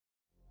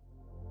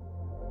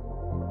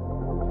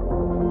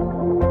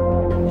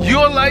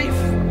life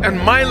and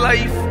my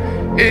life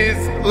is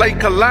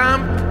like a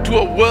lamp to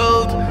a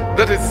world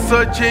that is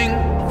searching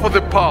for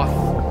the path.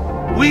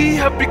 We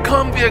have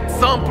become the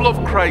example of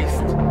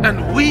Christ,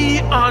 and we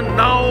are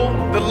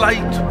now the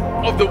light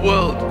of the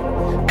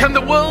world. Can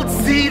the world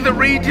see the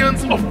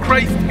radiance of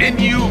Christ in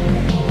you?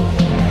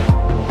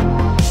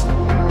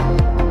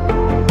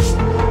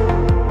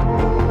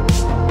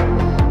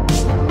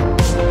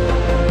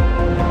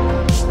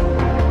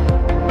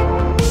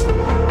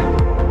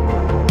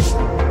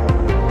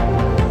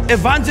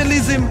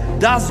 Evangelism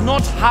does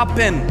not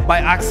happen by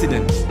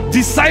accident.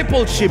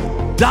 Discipleship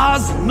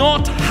does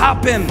not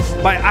happen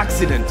by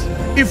accident.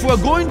 If we're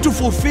going to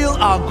fulfill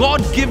our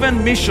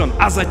God-given mission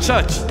as a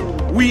church,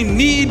 we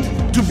need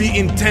to be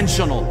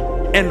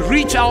intentional and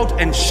reach out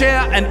and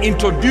share and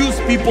introduce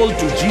people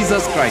to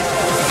Jesus Christ.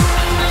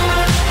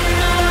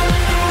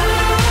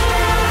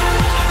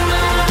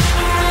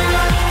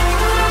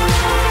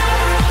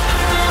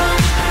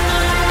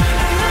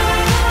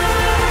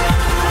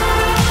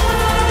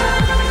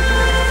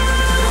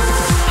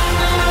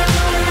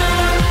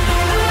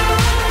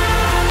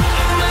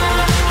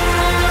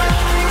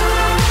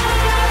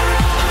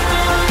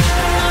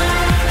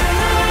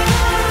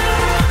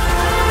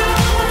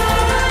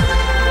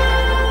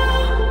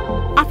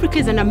 Africa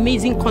is an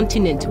amazing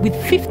continent with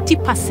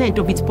 50%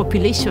 of its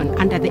population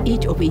under the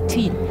age of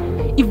 18.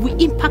 If we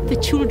impact the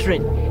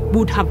children, we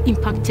would have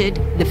impacted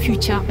the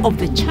future of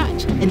the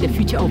church and the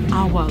future of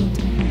our world.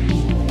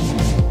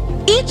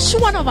 Each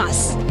one of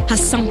us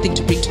has something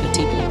to bring to the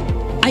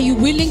table. Are you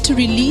willing to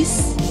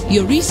release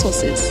your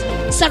resources?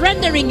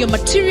 Surrendering your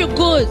material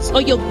goods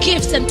or your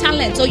gifts and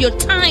talents or your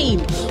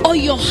time or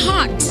your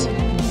heart?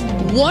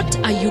 What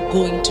are you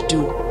going to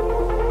do?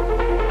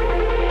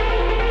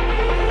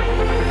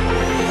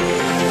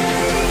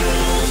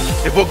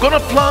 If we're going to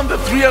plant the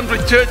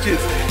 300 churches,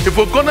 if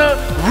we're going to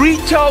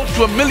reach out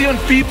to 1 million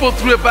people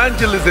through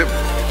evangelism,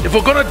 if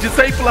we're going to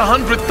disciple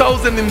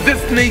 100,000 in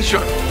this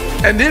nation,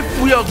 and if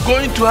we are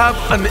going to have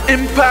an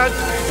impact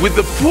with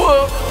the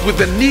poor, with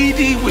the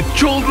needy, with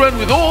children,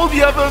 with all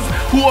the others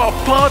who are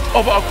part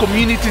of our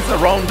communities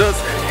around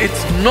us,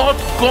 it's not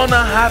going to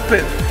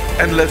happen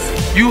unless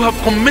you have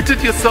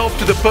committed yourself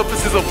to the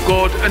purposes of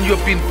God and you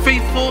have been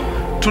faithful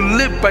to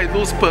live by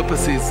those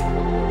purposes.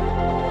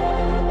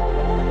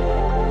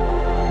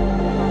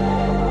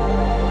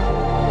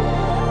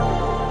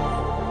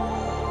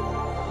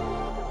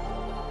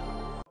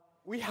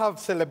 We have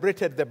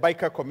celebrated the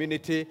biker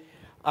community.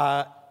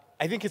 I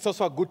think it's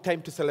also a good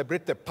time to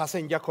celebrate the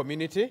passenger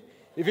community.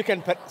 If you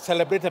can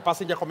celebrate the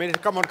passenger community,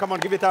 come on,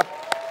 give it up.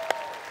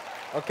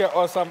 Okay,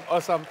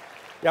 awesome.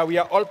 Yeah, we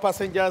are all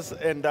passengers,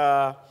 and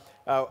I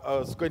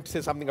was going to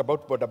say something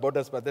about border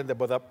borders, but then the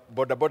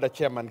border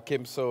chairman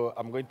came, so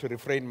I'm going to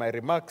refrain my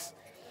remarks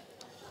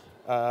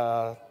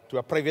to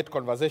a private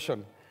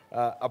conversation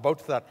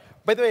about that.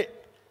 By the way,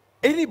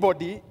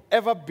 anybody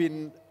ever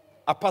been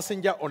a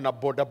passenger on a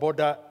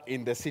border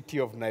in the city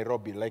of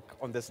Nairobi, like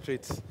on the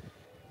streets?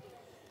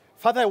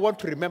 Father, I want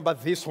to remember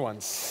these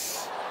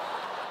ones.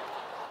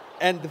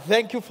 And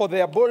thank you for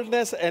their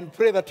boldness, and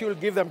pray that you will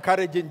give them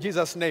courage in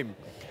Jesus' name.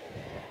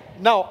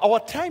 Now, our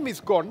time is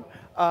gone,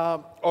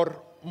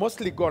 or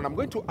mostly gone. I'm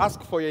going to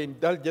ask for your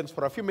indulgence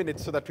for a few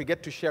minutes so that we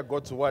get to share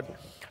God's word.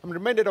 I'm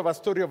reminded of a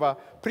story of a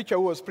preacher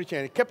who was preaching,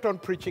 and he kept on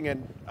preaching,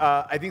 and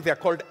I think they're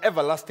called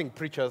everlasting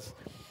preachers.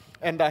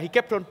 And he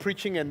kept on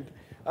preaching, and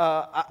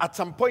at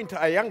some point,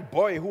 a young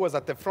boy who was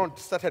at the front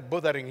started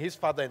bothering his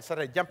father and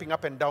started jumping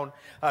up and down,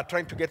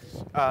 trying to get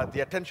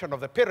the attention of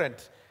the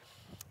parent.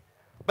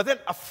 But then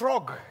a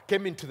frog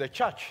came into the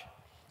church,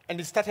 and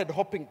he started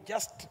hopping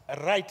just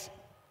right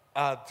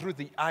through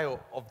the aisle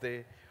of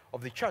the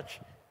church,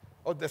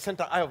 or the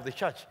center aisle of the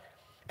church.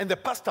 And the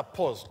pastor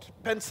paused,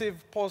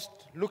 pensive,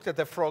 looked at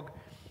the frog,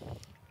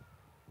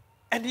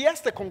 and he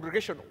asked the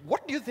congregation,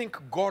 "What do you think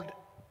God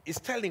is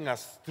telling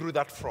us through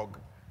that frog?"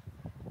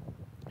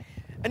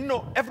 And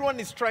everyone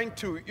is trying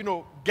to,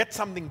 get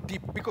something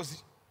deep,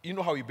 because you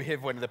know how you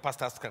behave when the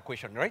pastor asks a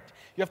question, right?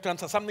 You have to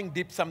answer something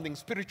deep, something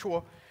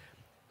spiritual.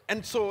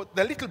 And so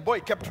the little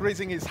boy kept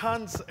raising his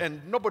hands,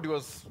 and nobody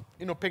was,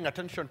 paying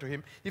attention to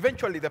him.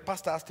 Eventually, the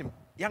pastor asked him,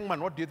 "Young man,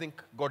 what do you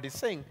think God is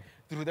saying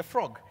through the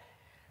frog?"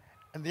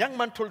 And the young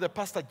man told the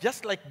pastor,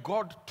 "Just like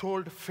God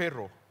told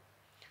Pharaoh,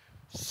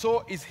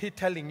 so is he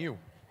telling you.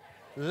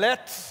 We'll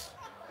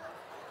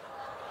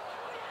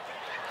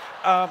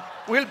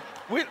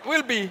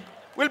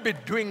be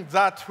doing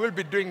that. We'll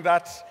be doing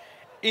that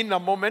in a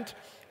moment.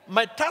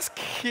 My task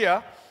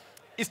here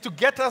is to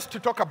get us to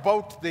talk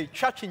about the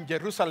church in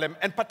Jerusalem,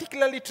 and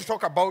particularly to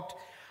talk about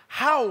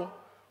how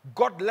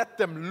God let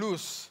them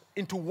loose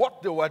into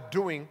what they were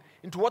doing,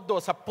 into what they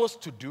were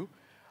supposed to do.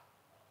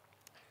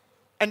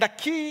 And a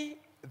key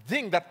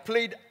thing that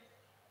played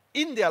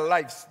in their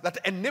lives that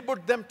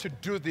enabled them to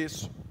do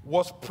this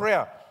was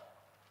prayer.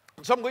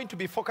 So I'm going to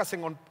be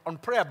focusing on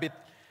prayer a bit.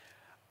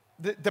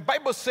 The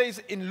Bible says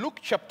in Luke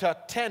chapter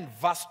 10,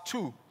 verse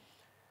 2,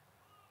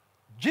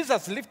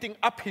 Jesus, lifting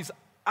up his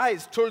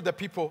eyes, told the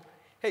people,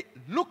 "Hey,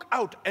 look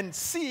out and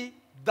see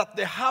that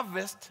the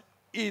harvest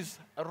is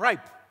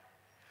ripe.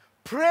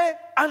 Pray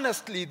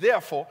earnestly,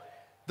 therefore,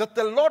 that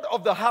the Lord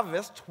of the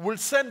harvest will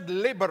send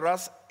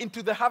laborers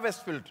into the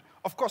harvest field,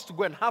 of course, to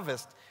go and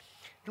harvest.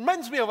 It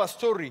reminds me of a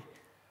story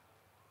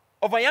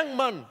of a young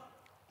man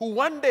who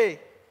one day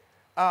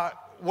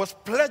was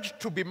pledged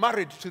to be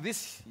married to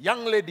this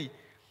young lady.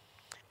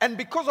 And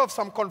because of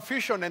some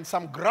confusion and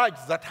some grudge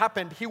that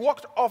happened, he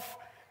walked off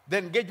the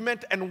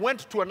engagement and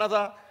went to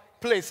another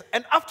place.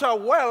 And after a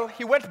while,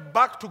 he went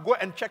back to go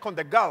and check on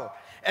the girl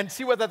and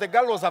see whether the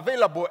girl was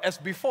available as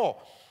before,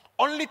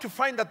 only to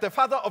find that the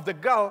father of the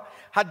girl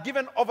had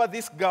given over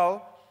this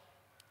girl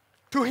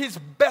to his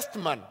best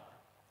man.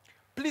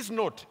 Please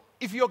note,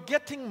 if you're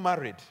getting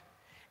married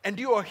and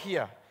you are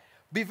here,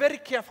 be very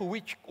careful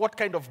what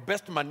kind of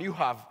best man you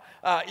have.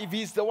 If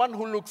he's the one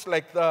who looks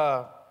like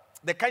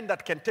the kind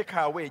that can take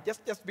her away,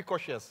 just be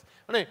cautious.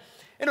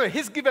 Anyway,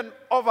 he's given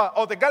over,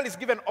 or the girl is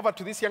given over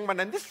to this young man,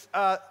 and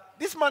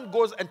this man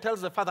goes and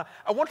tells the father,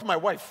 I want my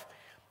wife.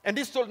 And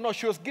he's told, no,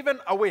 she was given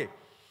away.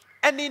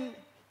 And in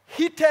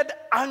heated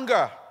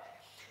anger,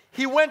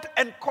 he went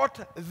and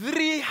caught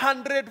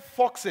 300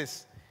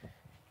 foxes.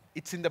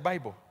 It's in the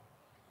Bible.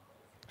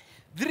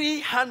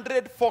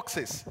 300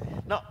 foxes.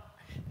 Now,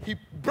 he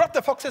brought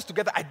the foxes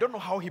together. I don't know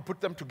how he put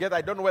them together.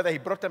 I don't know whether he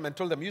brought them and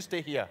told them, you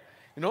stay here.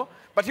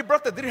 But he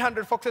brought the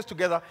 300 foxes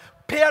together,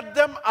 paired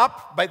them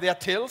up by their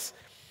tails,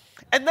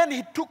 and then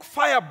he took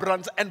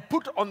firebrands and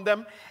put on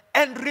them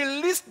and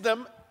released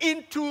them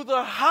into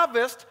the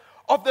harvest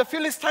of the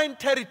Philistine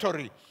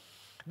territory.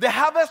 The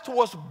harvest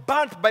was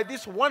burnt by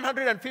these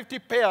 150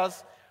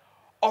 pairs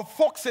of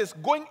foxes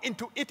going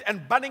into it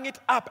and burning it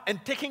up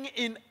and taking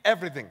in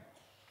everything.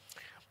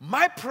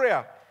 My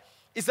prayer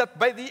is that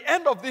by the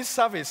end of this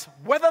service,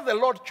 whether the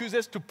Lord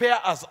chooses to pair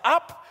us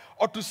up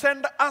or to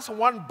send us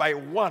one by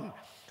one,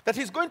 that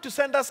he's going to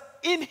send us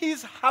in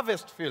his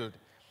harvest field.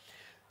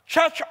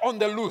 Church on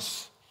the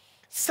loose,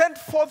 sent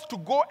forth to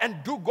go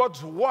and do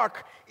God's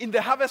work in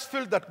the harvest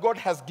field that God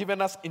has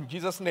given us in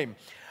Jesus' name.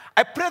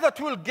 I pray that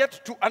we will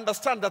get to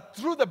understand that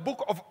through the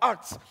book of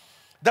Acts,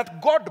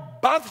 that God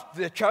birthed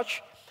the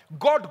church,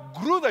 God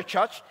grew the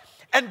church,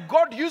 and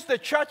God used the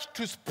church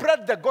to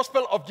spread the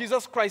gospel of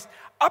Jesus Christ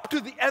up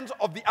to the ends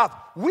of the earth.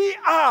 We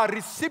are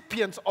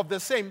recipients of the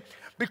same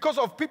because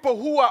of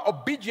people who are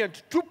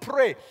obedient to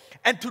pray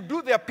and to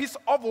do their piece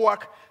of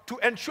work to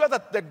ensure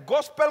that the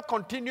gospel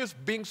continues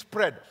being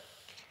spread.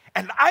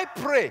 And I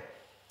pray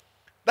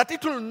that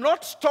it will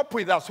not stop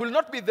with us, will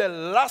not be the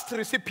last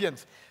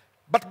recipients,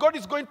 but God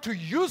is going to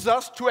use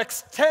us to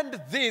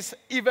extend this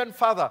even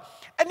further.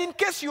 And in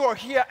case you are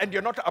here and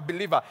you're not a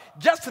believer,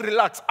 just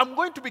relax. I'm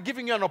going to be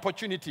giving you an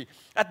opportunity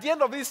at the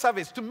end of this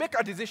service to make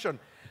a decision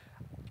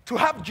to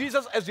have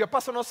Jesus as your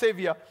personal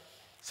Savior,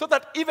 so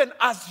that even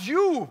as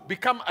you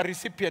become a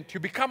recipient, you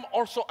become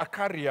also a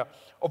carrier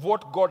of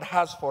what God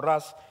has for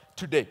us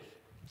today.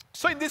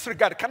 So in this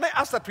regard, can I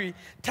ask that we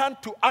turn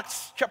to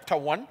Acts chapter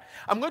 1?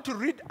 I'm going to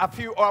read a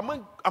few, or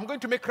I'm going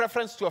to make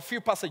reference to a few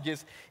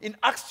passages in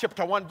Acts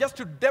chapter 1 just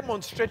to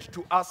demonstrate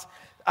to us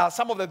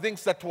some of the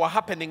things that were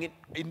happening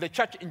in the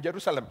church in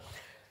Jerusalem.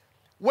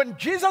 When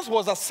Jesus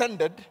was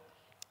ascended,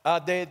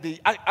 the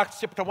Acts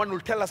chapter 1 will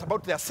tell us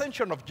about the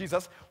ascension of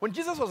Jesus. When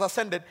Jesus was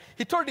ascended,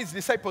 he told his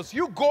disciples,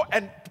 you go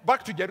and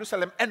back to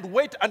Jerusalem and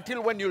wait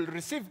until when you'll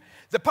receive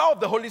the power of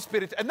the Holy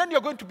Spirit. And then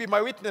you're going to be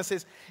my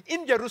witnesses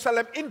in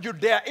Jerusalem, in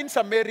Judea, in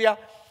Samaria,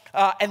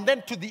 and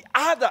then to the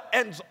other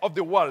ends of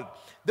the world.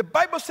 The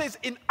Bible says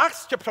in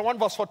Acts chapter 1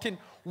 verse 14,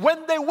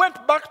 when they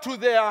went back to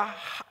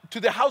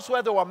the house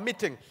where they were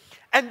meeting,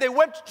 and they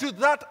went to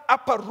that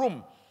upper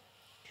room,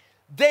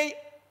 they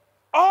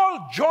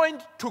all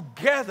joined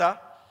together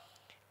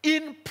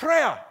in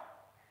prayer.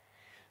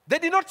 They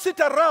did not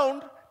sit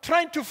around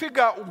trying to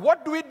figure,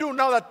 what do we do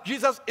now that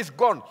Jesus is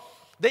gone?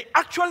 They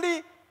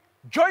actually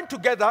joined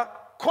together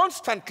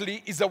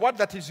constantly, is the word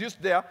that is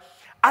used there,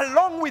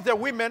 along with the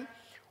women,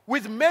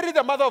 with Mary,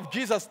 the mother of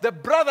Jesus, the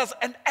brothers,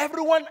 and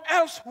everyone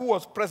else who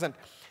was present.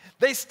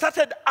 They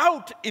started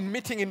out in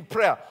meeting in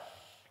prayer.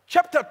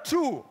 Chapter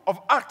 2 of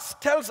Acts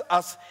tells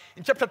us,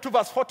 in chapter 2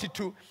 verse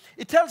 42,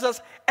 it tells us,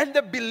 and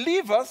the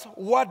believers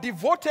were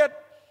devoted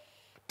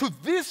to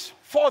these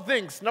four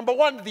things. Number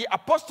one, the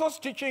apostles'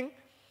 teaching,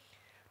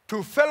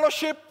 to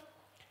fellowship,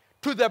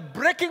 to the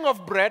breaking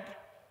of bread,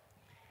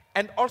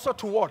 and also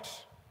to what?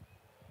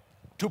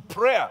 To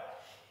prayer.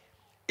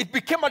 It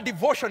became a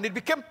devotion. It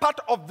became part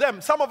of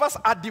them. Some of us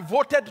are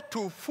devoted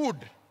to food.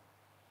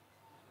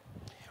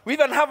 We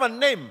even have a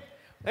name.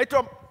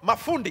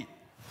 Mafundi.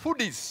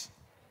 Foodies.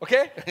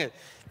 Okay?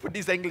 Food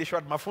is the English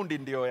word. Mafundi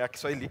ndio ya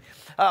Kiswahili.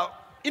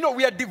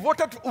 We are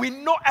devoted. We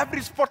know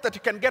every sport that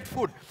you can get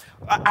food.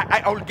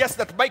 I will guess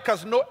that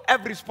bikers know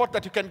every sport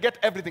that you can get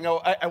everything.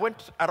 I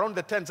went around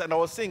the tents and I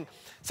was seeing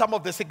some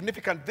of the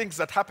significant things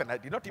that happen. I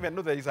did not even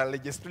know there is a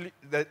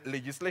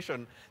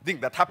legislation thing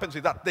that happens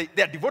with that.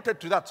 They are devoted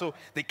to that, so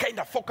they kind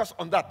of focus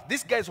on that.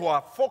 These guys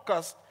were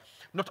focused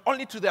not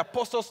only to the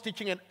apostles'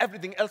 teaching and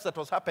everything else that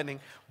was happening,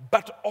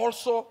 but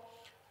also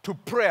to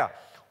prayer.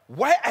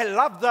 Why I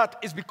love that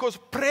is because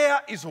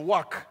prayer is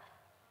work.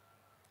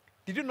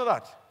 Did you know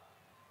that?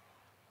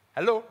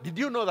 Hello? Did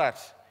you know that?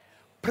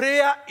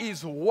 Prayer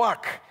is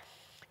work.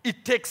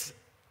 It takes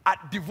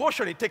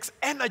devotion. It takes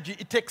energy.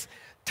 It takes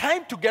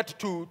time to get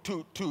to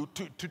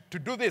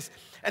do this.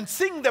 And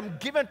seeing them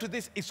given to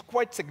this is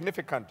quite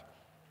significant.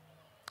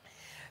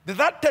 The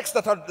third text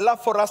that I'd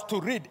love for us to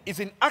read is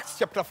in Acts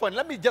chapter 4. And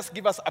let me just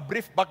give us a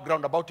brief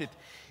background about it.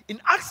 In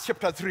Acts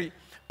chapter 3,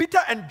 Peter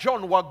and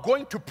John were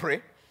going to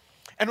pray.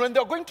 And when they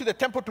were going to the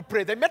temple to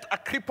pray, they met a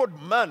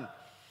crippled man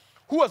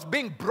who was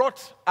being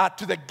brought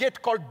to the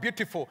gate called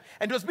Beautiful.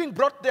 And he was being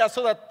brought there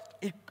so that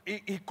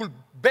he could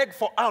beg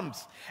for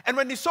alms. And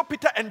when he saw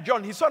Peter and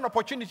John, he saw an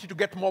opportunity to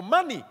get more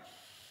money.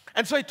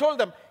 And so he told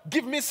them,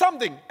 give me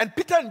something. And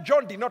Peter and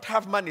John did not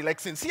have money, like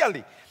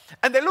sincerely.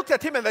 And they looked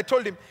at him and they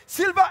told him,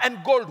 silver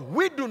and gold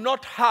we do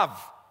not have.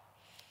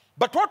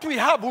 But what we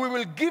have we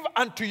will give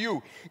unto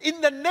you.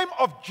 In the name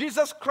of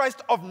Jesus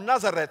Christ of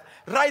Nazareth,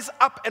 rise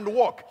up and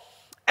walk.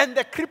 And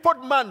the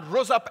crippled man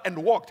rose up and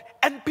walked.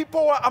 And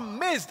people were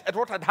amazed at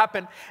what had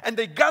happened. And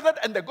they gathered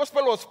and the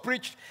gospel was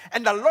preached.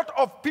 And a lot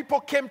of people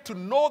came to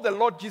know the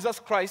Lord Jesus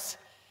Christ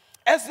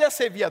as their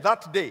Savior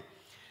that day.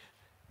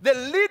 The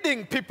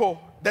leading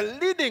people, the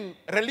leading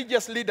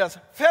religious leaders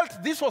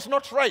felt this was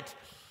not right.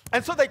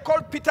 And so they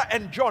called Peter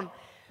and John.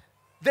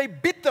 They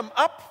beat them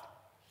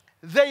up.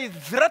 They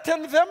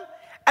threatened them.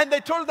 And they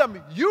told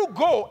them, you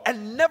go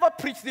and never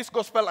preach this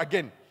gospel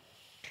again.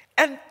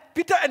 And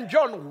Peter and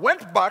John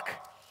went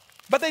back,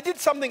 but they did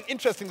something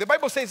interesting. The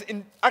Bible says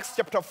in Acts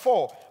chapter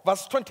 4,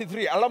 verse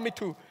 23, allow me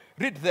to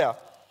read there.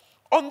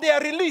 On their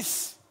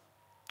release,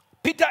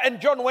 Peter and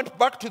John went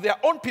back to their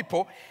own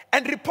people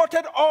and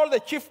reported all the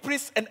chief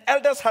priests and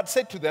elders had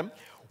said to them.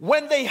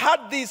 When they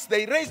heard this,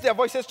 they raised their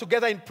voices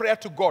together in prayer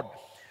to God.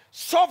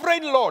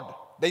 Sovereign Lord,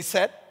 they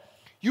said,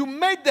 you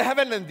made the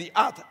heaven and the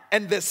earth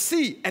and the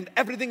sea and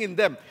everything in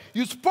them.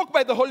 You spoke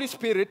by the Holy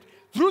Spirit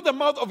through the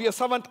mouth of your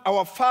servant,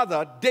 our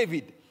father,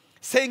 David,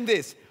 saying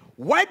this,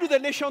 why do the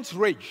nations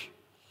rage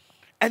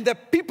and the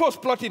peoples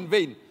plot in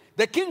vain?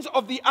 The kings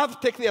of the earth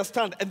take their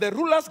stand, and the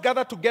rulers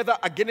gather together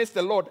against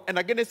the Lord and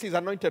against his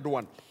anointed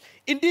one.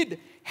 Indeed,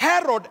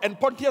 Herod and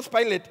Pontius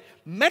Pilate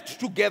met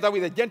together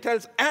with the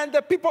Gentiles and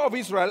the people of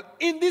Israel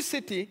in this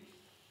city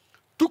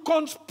to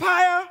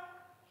conspire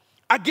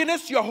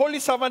against your holy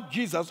servant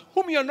Jesus,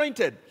 whom you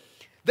anointed.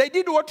 They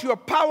did what your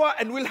power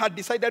and will had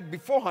decided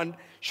beforehand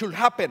should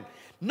happen.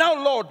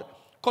 Now, Lord,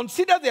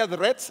 consider their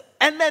threats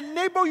and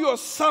enable your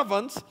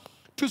servants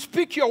to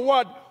speak your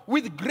word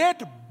with great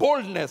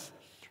boldness.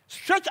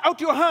 Stretch out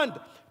your hand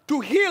to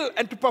heal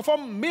and to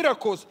perform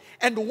miracles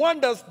and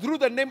wonders through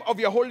the name of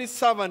your holy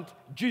servant,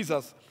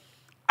 Jesus.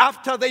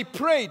 After they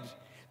prayed,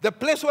 the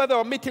place where they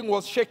were meeting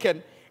was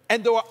shaken,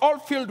 and they were all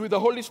filled with the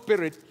Holy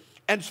Spirit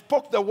and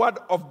spoke the word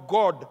of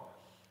God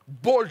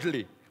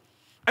boldly.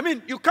 I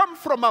mean, you come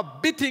from a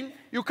beating,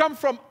 you come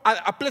from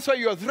a place where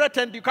you are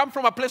threatened, you come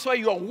from a place where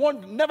you are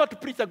warned never to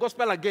preach the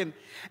gospel again.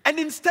 And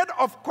instead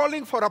of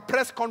calling for a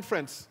press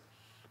conference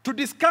to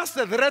discuss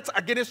the threats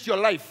against your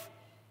life,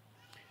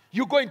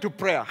 you go into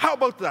prayer. How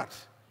about that?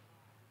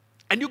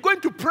 And you go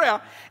into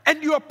prayer,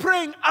 and you are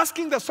praying,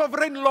 asking the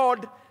sovereign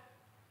Lord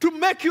to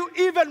make you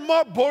even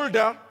more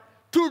bolder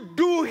to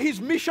do his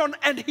mission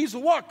and his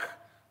work.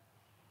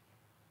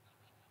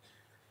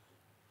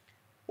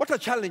 What a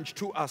challenge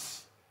to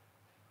us.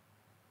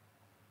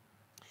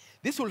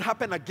 This will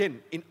happen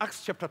again in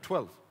Acts chapter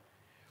 12.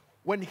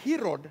 When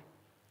Herod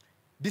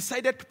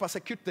decided to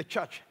persecute the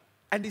church,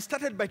 and he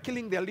started by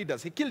killing their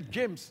leaders. He killed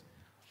James,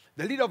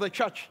 the leader of the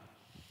church.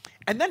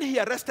 And then he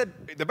arrested,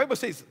 the Bible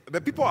says,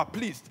 the people are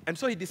pleased. And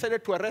so he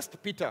decided to arrest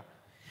Peter.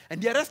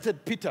 And he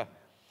arrested Peter.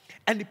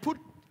 And he put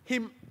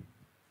him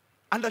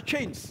under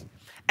chains.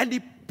 And he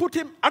put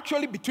him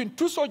actually between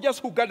two soldiers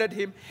who guarded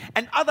him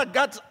and other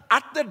guards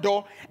at the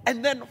door.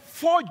 And then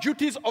 4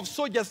 duties of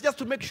soldiers just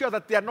to make sure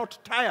that they are not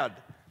tired.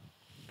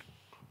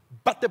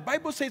 But the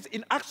Bible says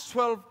in Acts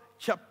 12,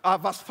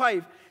 verse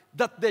 5,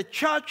 that the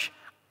church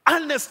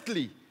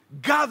earnestly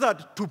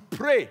gathered to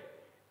pray.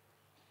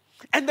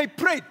 And they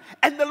prayed,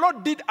 and the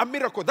Lord did a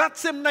miracle. That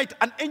same night,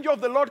 an angel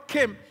of the Lord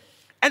came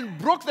and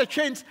broke the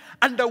chains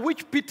under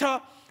which Peter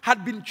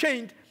had been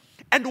chained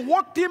and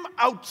walked him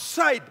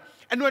outside.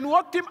 And when he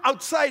walked him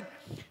outside,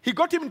 he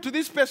got him into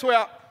this place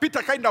where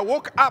Peter kind of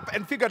woke up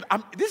and figured,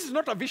 this is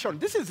not a vision,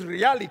 this is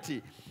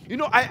reality. You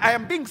know, I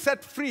am being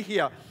set free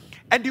here.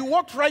 And he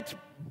walked right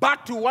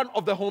back to one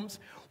of the homes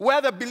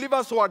where the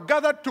believers were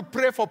gathered to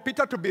pray for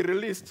Peter to be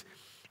released.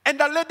 And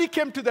a lady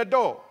came to the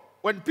door.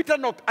 When Peter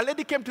knocked, a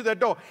lady came to the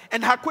door.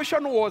 And her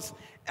question was,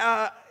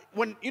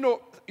 when,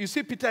 you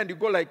see Peter and you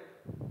go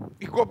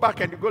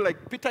back and you go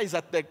like, Peter is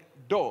at the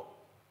door.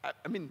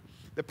 I mean,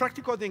 the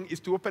practical thing is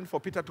to open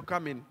for Peter to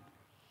come in,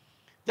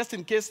 just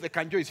in case the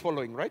kanjo is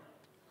following, right?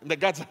 And the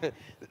guards,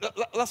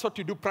 that's what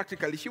you do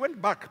practically. She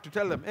went back to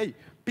tell them, hey,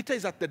 Peter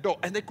is at the door.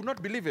 And they could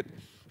not believe it.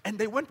 And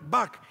they went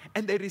back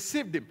and they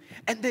received him.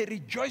 And they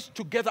rejoiced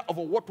together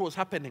over what was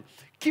happening.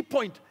 Key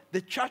point,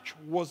 the church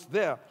was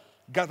there,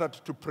 gathered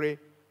to pray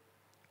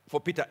for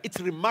Peter. It's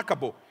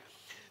remarkable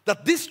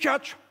that this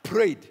church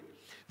prayed.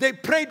 They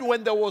prayed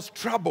when there was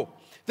trouble.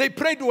 They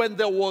prayed when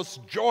there was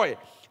joy.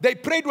 They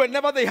prayed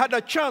whenever they had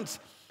a chance.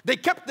 They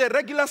kept their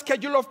regular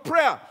schedule of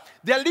prayer.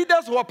 Their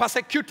leaders were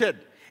persecuted,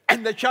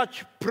 and the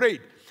church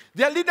prayed.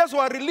 Their leaders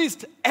were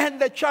released,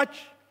 and the church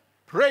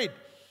prayed.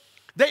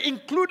 They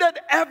included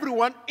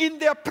everyone in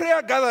their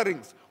prayer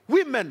gatherings.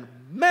 Women,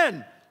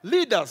 men,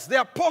 leaders,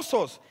 the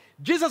apostles,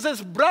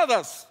 Jesus'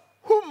 brothers,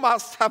 who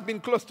must have been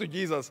close to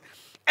Jesus,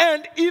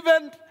 and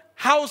even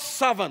house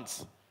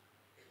servants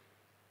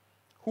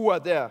who were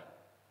there.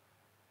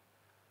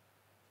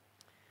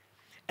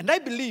 And I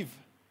believe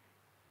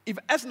if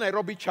as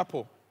Nairobi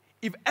Chapel,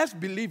 if as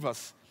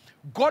believers,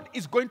 God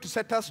is going to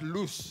set us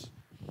loose,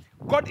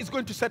 God is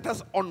going to set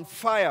us on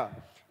fire.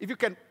 If you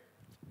can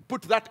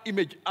put that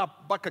image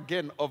up back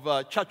again of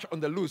a church on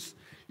the loose,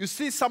 you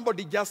see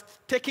somebody just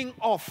taking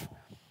off.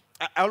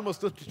 I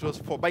almost thought it was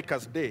for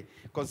Bikers Day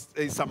because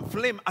there's some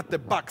flame at the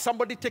back.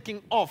 Somebody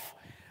taking off.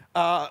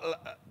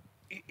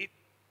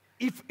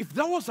 If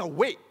there was a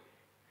way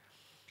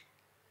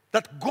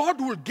that God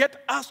will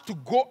get us to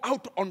go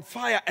out on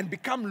fire and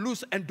become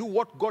loose and do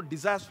what God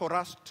desires for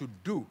us to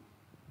do,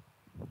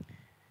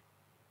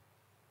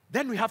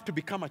 then we have to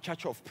become a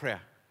church of prayer.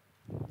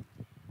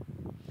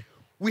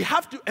 We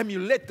have to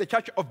emulate the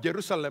church of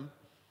Jerusalem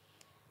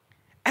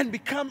and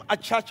become a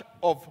church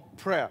of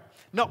prayer.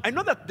 Now, I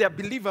know that there are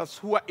believers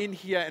who are in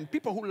here and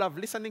people who love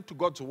listening to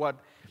God's word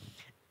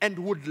and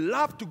would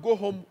love to go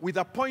home with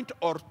a point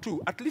or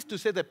two, at least to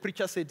say the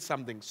preacher said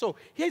something. So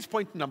here's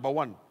point number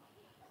one.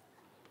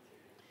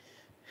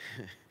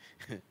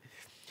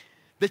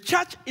 The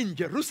church in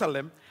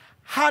Jerusalem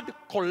had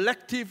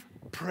collective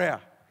prayer.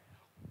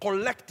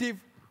 Collective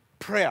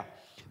prayer.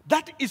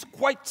 That is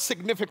quite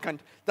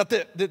significant that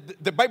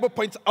the Bible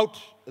points out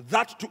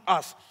that to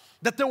us,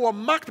 that they were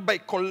marked by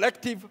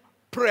collective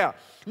prayer.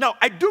 Now,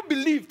 I do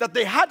believe that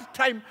they had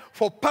time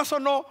for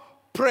personal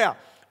prayer.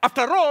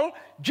 After all,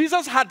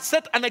 Jesus had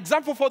set an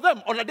example for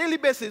them on a daily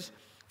basis.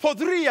 For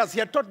 3 years, he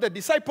had taught the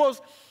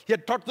disciples, he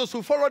had taught those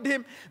who followed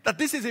him that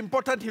this is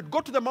important. He'd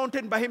go to the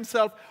mountain by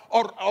himself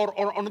or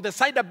on the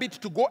side a bit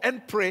to go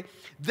and pray.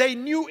 They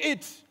knew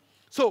it.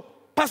 So,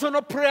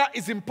 personal prayer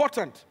is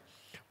important.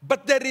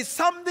 But there is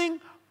something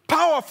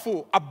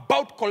powerful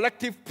about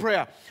collective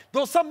prayer.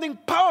 There was something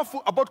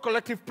powerful about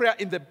collective prayer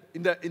in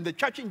the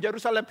church in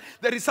Jerusalem.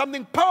 There is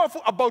something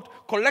powerful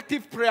about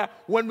collective prayer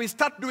when we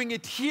start doing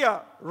it here,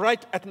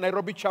 right at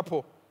Nairobi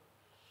Chapel.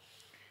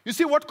 You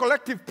see, what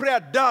collective prayer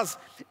does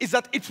is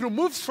that it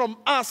removes from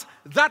us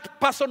that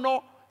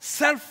personal,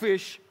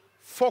 selfish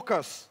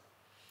focus.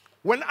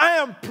 When I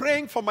am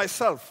praying for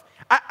myself,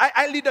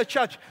 I lead a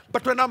church,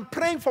 but when I'm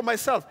praying for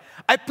myself,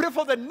 I pray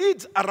for the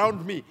needs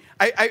around me.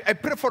 I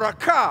pray for a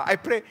car. I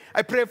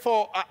pray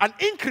for an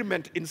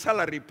increment in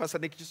salary, Pastor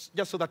Nick,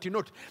 just so that you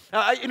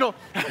know.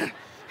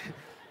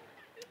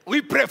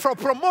 We pray for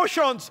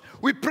promotions.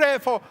 We pray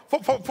for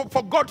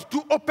God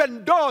to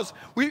open doors.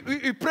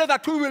 We pray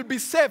that we will be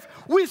safe.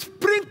 We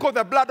sprinkle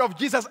the blood of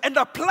Jesus and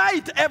apply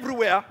it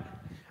everywhere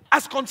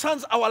as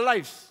concerns our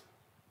lives.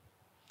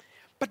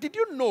 But did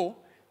you know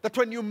that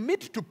when you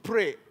meet to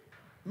pray,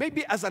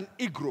 maybe as an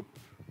e-group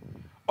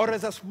or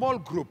as a small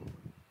group,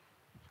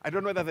 I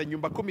don't know whether the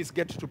Nyumbakumis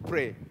get to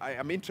pray. I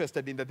am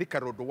interested in the Thika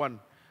Road one,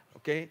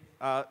 okay?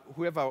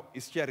 Whoever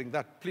is sharing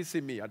that, please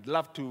see me. I'd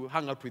love to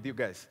hang out with you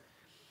guys.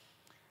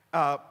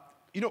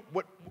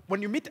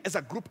 When you meet as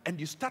a group and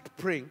you start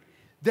praying,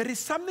 there is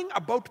something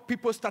about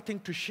people starting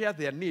to share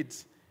their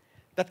needs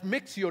that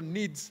makes your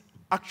needs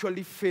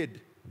actually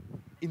fade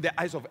in the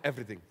eyes of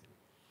everything.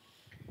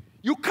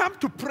 You come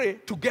to pray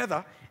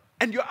together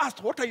and you're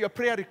asked, what are your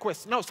prayer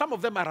requests? Now, some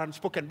of them are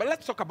unspoken, but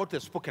let's talk about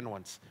the spoken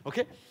ones,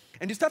 okay?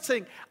 And you start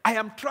saying, I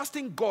am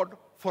trusting God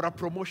for a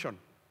promotion.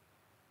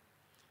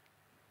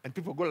 And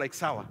people go like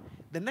sour.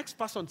 The next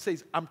person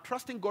says, I'm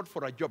trusting God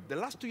for a job. The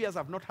last 2 years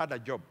I've not had a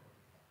job.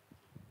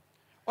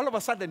 All of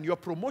a sudden, your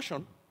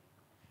promotion,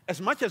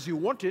 as much as you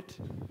want it,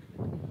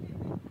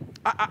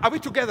 are we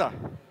together?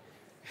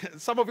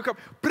 Some of you come,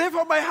 pray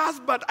for my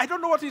husband. I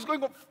don't know what is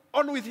going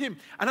on with him.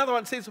 Another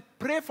one says,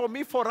 pray for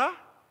me for a...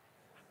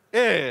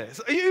 Yes.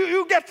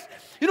 You get,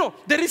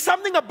 there is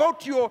something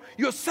about your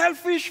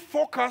selfish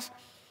focus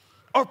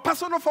or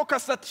personal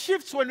focus that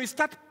shifts when we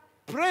start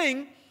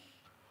praying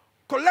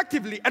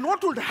collectively. And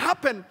what would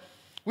happen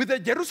with the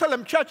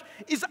Jerusalem church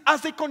is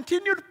as they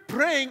continued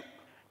praying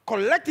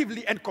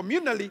collectively and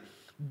communally,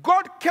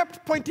 God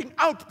kept pointing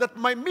out that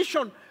my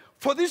mission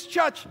for this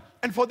church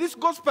and for this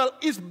gospel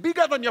is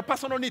bigger than your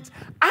personal needs.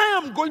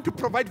 I am going to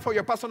provide for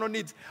your personal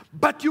needs,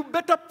 but you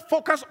better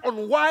focus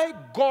on why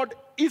God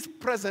is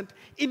present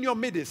in your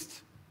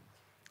midst.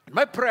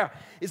 My prayer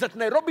is that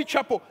Nairobi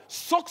Chapel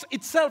soaks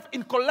itself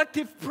in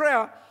collective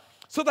prayer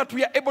so that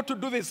we are able to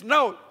do this.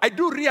 Now, I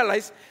do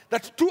realize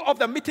that 2 of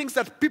the meetings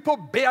that people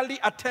barely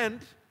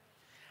attend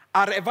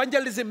are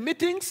evangelism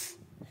meetings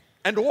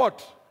and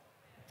what?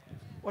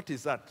 What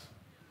is that?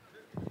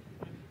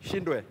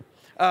 Shindwe.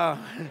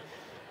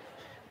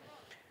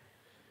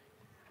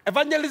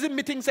 Evangelism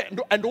meetings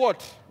and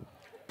what?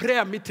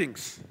 Prayer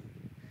meetings.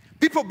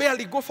 People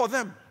barely go for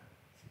them.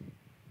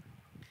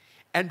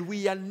 And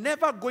we are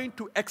never going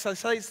to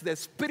exercise the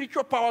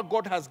spiritual power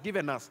God has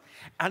given us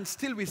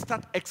until we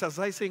start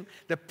exercising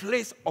the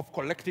place of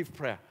collective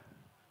prayer.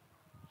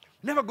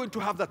 Never going to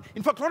have that.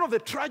 In fact, one of the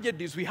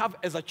tragedies we have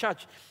as a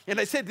church, and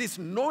I say this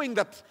knowing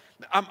that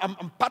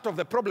I'm part of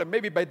the problem,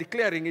 maybe by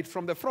declaring it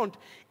from the front,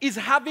 is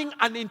having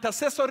an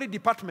intercessory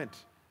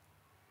department.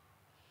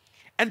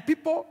 And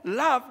people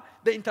love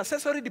the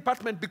intercessory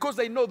department because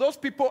they know those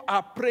people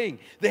are praying.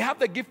 They have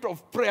the gift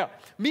of prayer.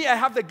 Me, I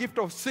have the gift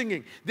of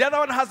singing. The other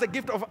one has the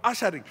gift of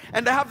ushering.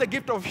 And I have the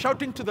gift of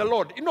shouting to the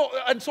Lord.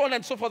 And so on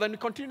and so forth. And we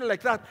continue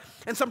like that.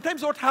 And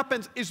sometimes what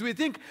happens is we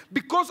think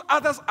because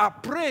others are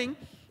praying,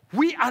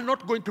 we are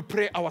not going to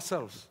pray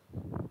ourselves.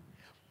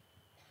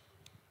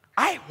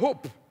 I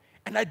hope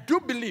and I do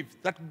believe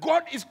that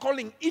God is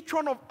calling each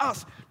one of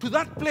us to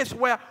that place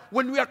where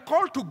when we are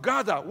called to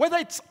gather, whether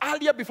it's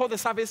earlier before the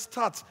service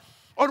starts,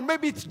 or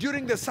maybe it's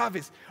during the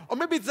service, or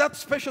maybe it's that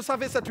special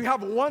service that we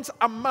have once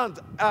a month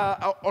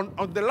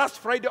on the last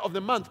Friday of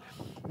the month,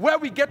 where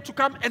we get to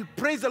come and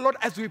praise the Lord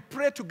as we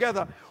pray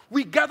together.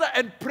 We gather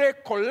and pray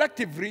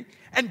collectively,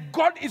 and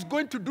God is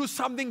going to do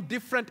something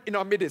different in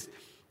our midst.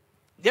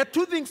 There are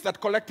two things that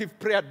collective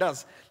prayer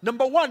does.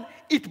 Number one,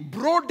 it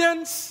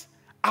broadens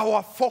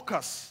our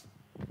focus.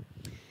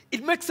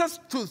 It makes us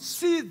to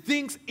see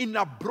things in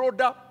a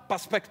broader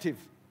perspective.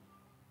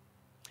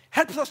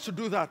 Helps us to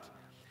do that.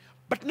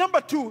 But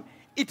number two,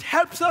 it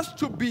helps us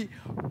to be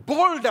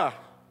bolder.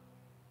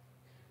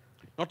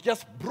 Not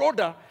just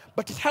broader,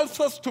 but it helps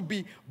us to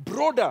be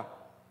bolder,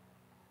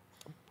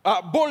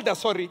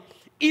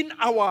 in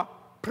our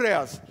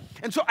prayers.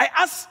 And so I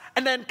ask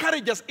and I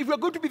encourage us, if we're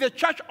going to be the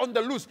church on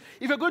the loose,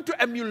 if we're going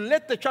to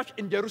emulate the church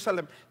in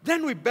Jerusalem,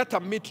 then we better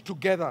meet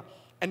together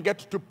and get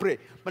to pray.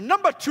 But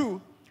number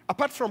two,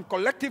 apart from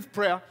collective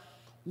prayer,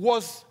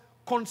 was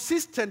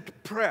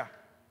consistent prayer.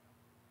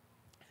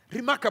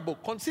 Remarkable,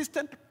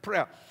 consistent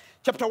prayer.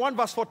 Chapter 1,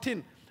 verse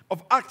 14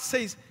 of Acts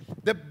says,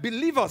 the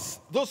believers,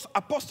 those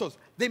apostles,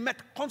 they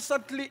met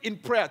constantly in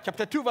prayer.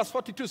 Chapter 2, verse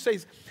 42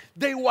 says,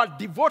 they were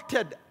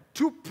devoted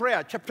to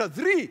prayer. Chapter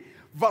 3,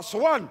 verse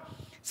 1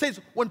 says,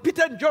 when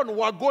Peter and John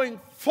were going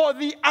for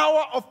the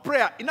hour of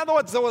prayer, in other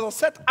words, there was a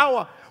set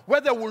hour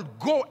where they would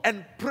go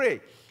and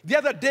pray. The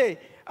other day,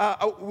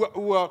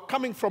 we were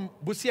coming from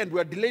Busia, and we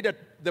were delayed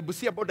at the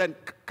Busia border and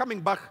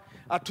coming back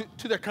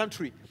to the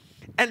country.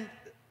 And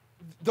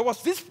there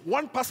was this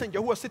one passenger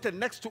who was seated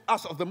next to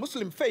us of the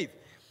Muslim faith.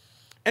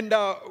 And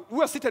we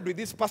were seated with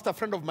this pastor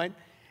friend of mine.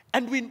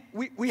 And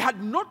we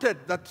had noted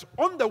that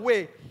on the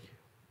way,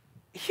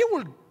 he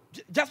would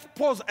just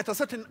pause at a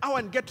certain hour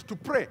and get to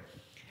pray.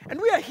 And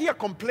we are here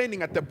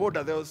complaining at the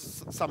border. There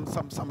was some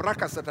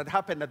ruckus that had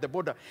happened at the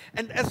border.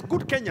 And as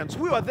good Kenyans,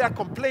 we were there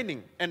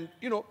complaining and,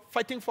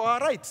 fighting for our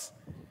rights.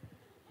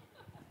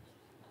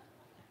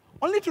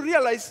 Only to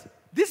realize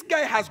this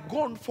guy has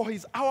gone for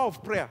his hour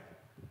of prayer.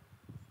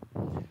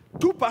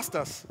 Two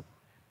pastors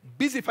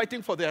busy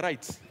fighting for their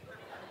rights.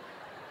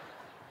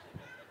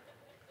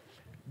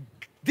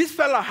 This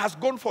fella has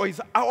gone for his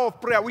hour of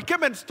prayer. We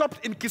came and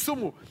stopped in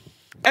Kisumu,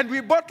 and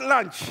we bought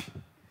lunch.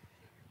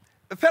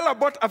 The fella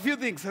bought a few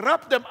things,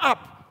 wrapped them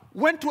up,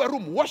 went to a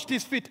room, washed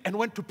his feet, and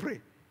went to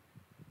pray.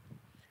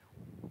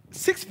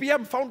 6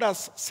 p.m. found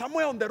us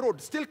somewhere on the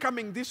road, still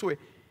coming this way.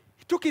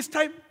 He took his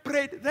time,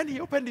 prayed, then he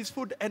opened his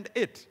food and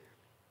ate.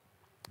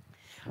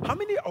 How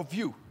many of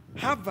you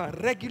have a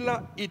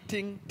regular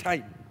eating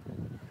time?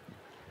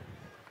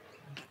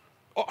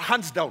 Oh,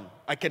 hands down,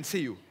 I can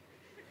see you.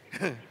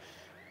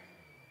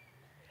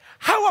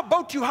 How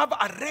about you have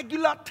a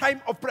regular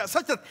time of prayer,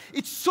 such that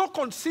it's so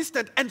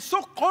consistent and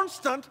so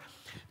constant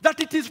that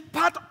it is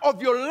part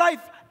of your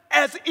life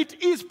as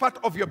it is part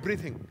of your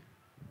breathing?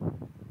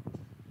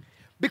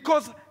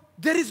 Because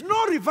there is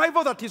no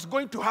revival that is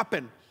going to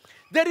happen.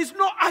 There is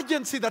no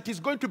urgency that is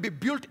going to be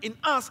built in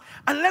us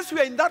unless we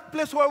are in that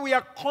place where we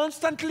are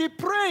constantly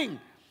praying.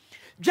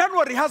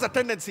 January has a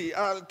tendency,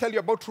 I'll tell you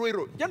about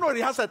Ruiro. January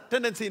has a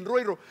tendency in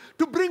Ruiro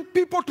to bring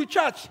people to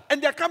church,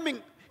 and they're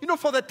coming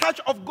for the touch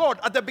of God.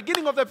 At the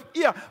beginning of the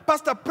year,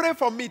 Pastor, pray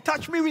for me,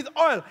 touch me with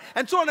oil,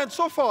 and so on and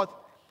so forth.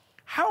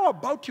 How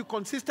about you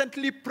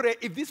consistently pray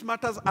if these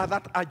matters are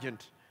that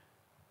urgent?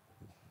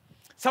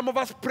 Some of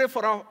us pray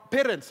for our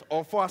parents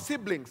or for our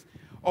siblings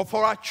or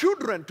for our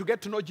children to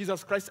get to know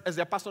Jesus Christ as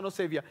their personal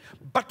Savior,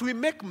 but we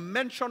make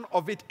mention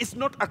of it. It's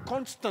not a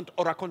constant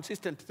or a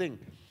consistent thing.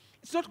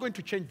 It's not going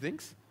to change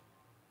things.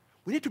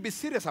 We need to be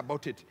serious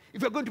about it.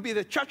 If we're going to be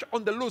the church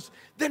on the loose,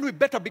 then we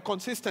better be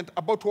consistent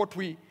about what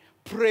we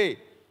pray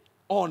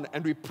on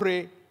and we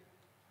pray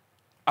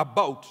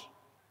about.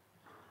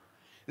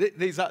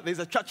 There's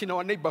a church in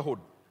our neighborhood.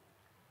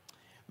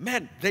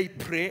 Man, they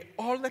pray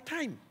all the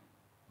time.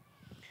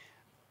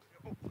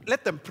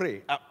 Let them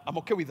pray. I'm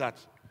okay with that.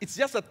 It's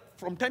just that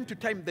from time to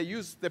time they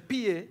use the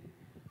PA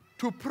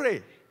to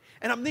pray.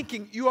 And I'm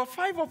thinking, you are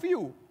 5 of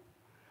you.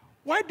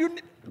 Why do you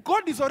need?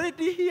 God is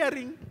already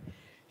hearing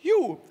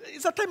you.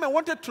 It's a time I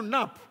wanted to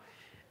nap.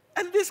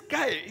 And this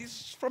guy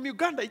is from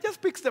Uganda. He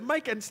just picks the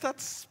mic and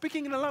starts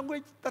speaking in a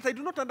language that I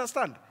do not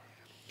understand.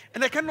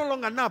 And I can no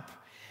longer nap.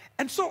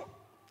 And so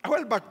a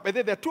while back, but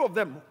there are two of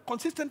them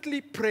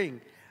consistently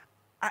praying.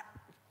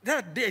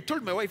 That day I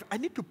told my wife, I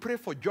need to pray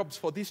for jobs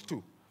for these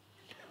two.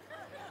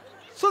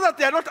 So that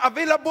they are not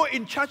available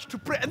in church to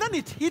pray. And then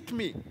it hit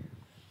me.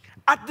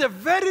 At the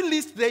very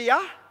least, they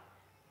are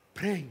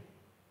praying.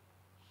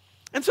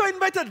 And so I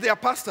invited their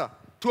pastor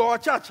to our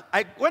church.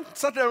 I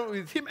sat down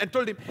with him and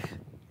told him,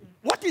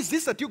 what is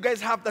this that you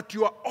guys have that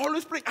you are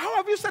always praying? How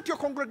have you set your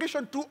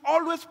congregation to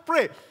always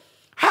pray?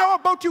 How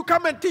about you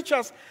come and teach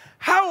us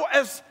how,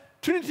 as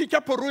Trinity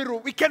Chapel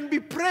Ruiru, we can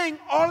be praying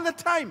all the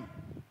time?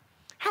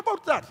 How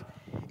about that?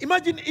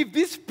 Imagine if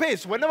this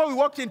space, whenever we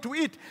walked into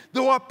it,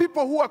 there were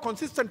people who are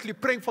consistently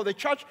praying for the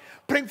church,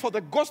 praying for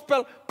the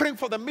gospel, praying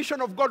for the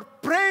mission of God,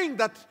 praying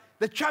that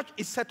the church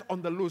is set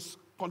on the loose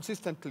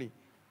consistently.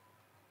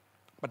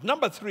 But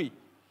number three,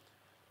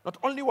 not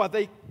only were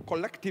they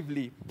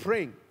collectively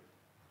praying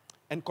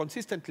and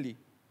consistently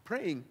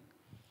praying,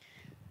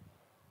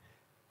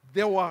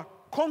 there were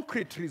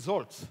concrete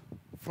results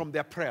from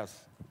their prayers.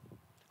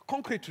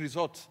 Concrete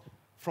results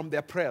from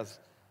their prayers.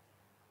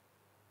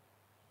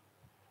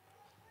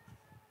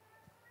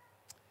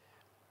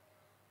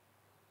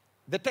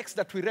 The text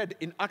that we read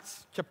in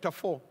Acts chapter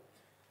 4,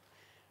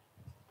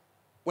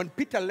 when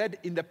Peter led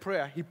in the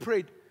prayer, he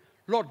prayed,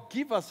 Lord,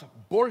 give us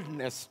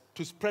boldness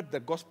to spread the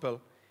gospel,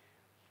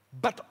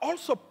 but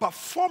also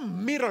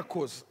perform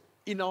miracles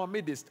in our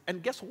midst.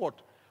 And guess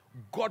what?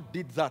 God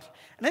did that.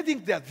 And I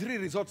think there are three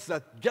results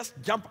that just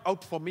jump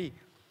out for me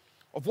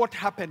of what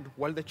happened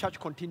while the church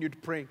continued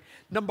praying.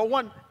 Number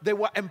one, they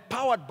were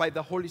empowered by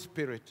the Holy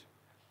Spirit.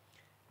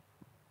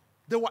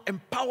 They were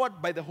empowered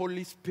by the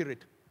Holy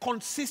Spirit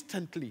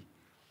consistently.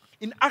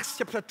 In Acts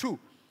chapter 2,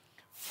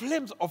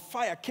 flames of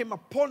fire came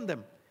upon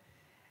them.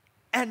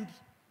 And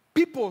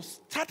people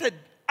started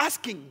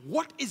asking,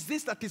 what is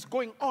this that is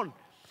going on?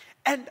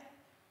 And,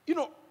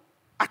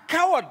 a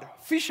coward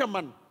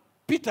fisherman,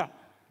 Peter,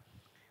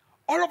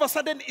 all of a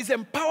sudden is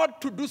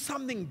empowered to do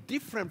something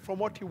different from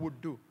what he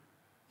would do.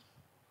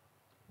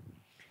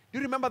 Do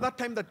you remember that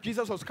time that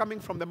Jesus was coming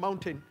from the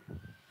mountain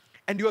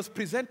and he was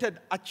presented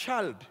a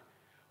child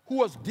who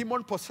was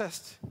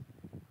demon-possessed?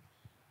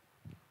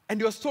 And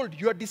he was told,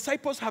 your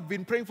disciples have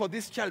been praying for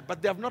this child,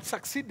 but they have not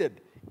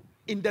succeeded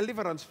in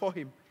deliverance for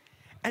him.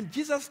 And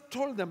Jesus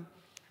told them,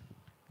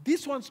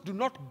 these ones do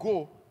not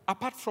go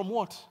apart from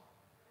what?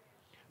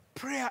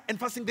 Prayer and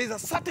fasting. There's a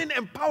certain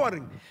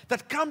empowering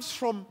that comes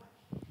from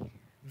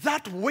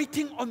that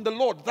waiting on the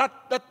Lord, that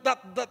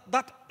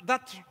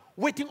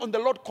waiting on the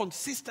Lord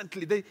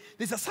consistently.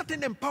 There's a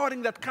certain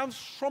empowering that comes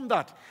from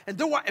that. And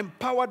they were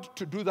empowered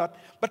to do that.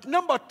 But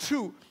number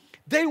two,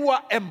 they were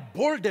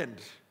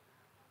emboldened.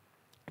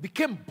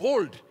 Became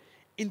bold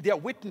in their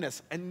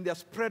witness and in their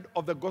spread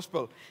of the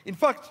gospel. In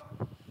fact,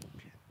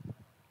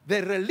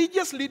 the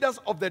religious leaders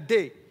of the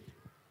day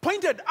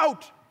pointed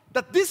out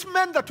that these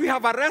men that we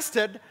have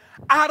arrested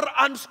are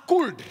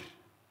unschooled.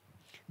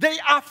 They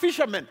are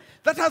fishermen.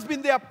 That has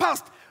been their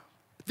past.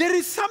 There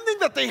is something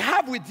that they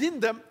have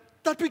within them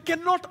that we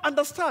cannot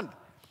understand.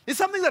 It's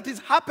something that is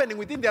happening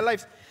within their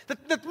lives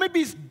that maybe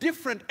is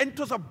different. And it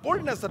was a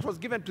boldness that was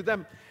given to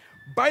them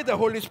by the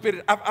Holy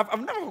Spirit.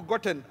 I've never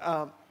forgotten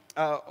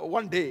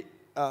one day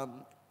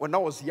when I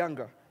was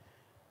younger.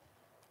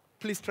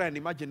 Please try and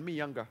imagine me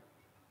younger.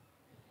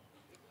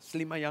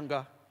 Slimmer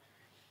younger.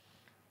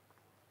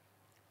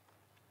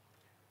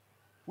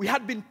 We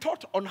had been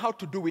taught on how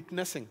to do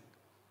witnessing.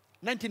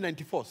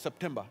 1994,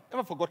 September.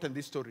 Never forgotten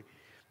this story.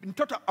 Been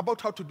taught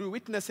about how to do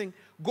witnessing.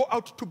 Go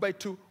out 2 by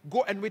 2.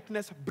 Go and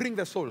witness. Bring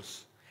the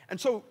souls. And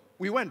so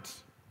we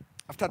went.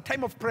 After a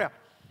time of prayer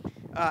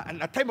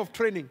and a time of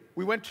training,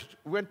 we went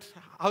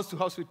house to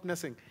house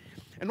witnessing.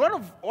 And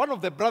one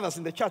of the brothers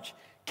in the church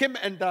came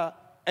and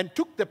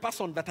took the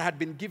person that I had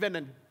been given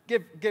and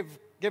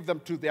gave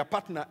them to their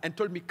partner and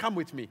told me, come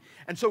with me.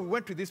 And so we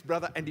went to this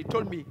brother and he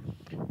told me,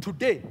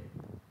 today,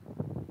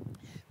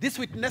 this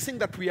witnessing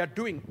that we are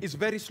doing is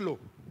very slow.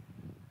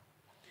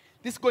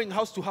 This going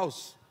house to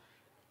house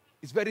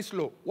is very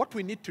slow. What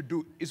we need to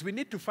do is we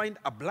need to find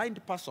a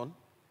blind person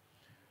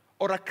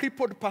or a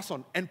crippled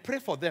person and pray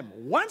for them.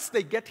 Once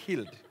they get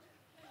healed,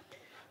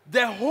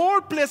 the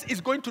whole place is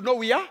going to know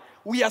we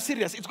are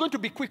serious. It's going to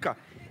be quicker.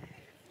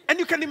 And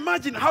you can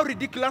imagine how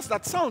ridiculous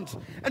that sounds.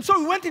 And so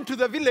we went into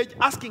the village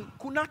asking,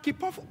 Kuna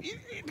kipofu?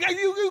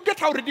 You get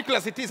how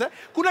ridiculous it is, eh?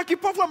 Kuna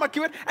kipofu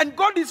amakiwe? And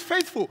God is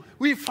faithful.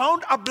 We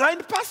found a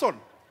blind person.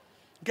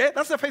 Okay,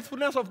 that's the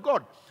faithfulness of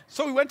God.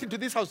 So we went into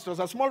this house. It was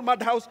a small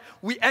mud house.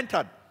 We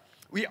entered.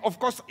 We, of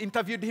course,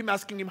 interviewed him,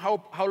 asking him,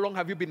 how long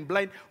have you been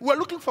blind? We were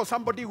looking for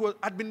somebody who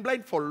had been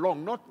blind for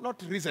long,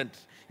 not recent.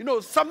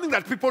 Something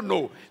that people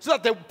know, so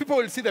that the people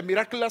will see the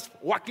miraculous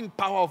working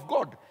power of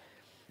God.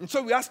 And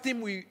so we asked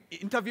him, we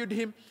interviewed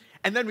him,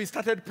 and then we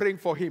started praying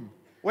for him.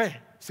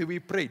 See, we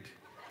prayed.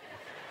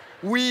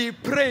 We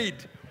prayed.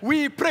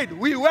 We prayed.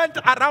 We went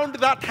around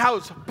that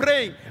house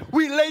praying.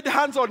 We laid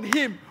hands on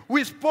him.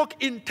 We spoke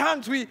in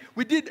tongues. We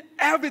did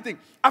everything.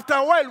 After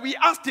a while, we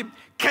asked him,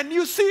 can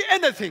you see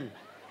anything?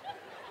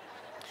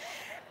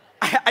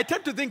 I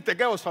tend to think the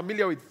guy was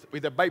familiar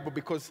with the Bible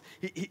because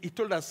he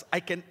told us, I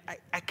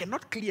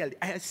cannot clearly,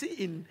 I see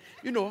in,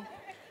 you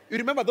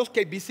remember those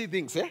KBC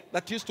things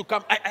that used to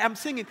come? I am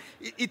saying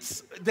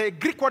it's, the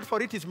Greek word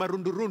for it is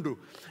marundurundu.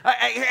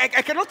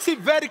 I cannot see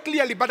very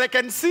clearly, but I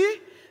can see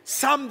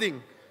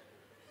something.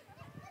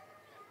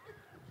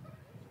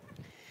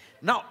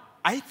 Now,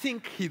 I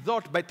think he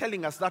thought by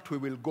telling us that we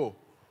will go,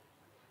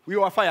 we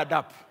were fired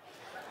up.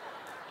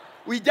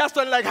 We just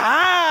went like,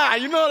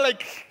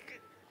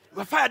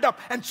 we're fired up.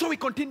 And so we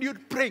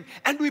continued praying.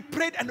 And we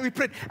prayed and we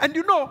prayed. And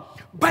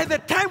by the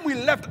time we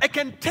left, I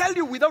can tell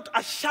you without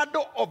a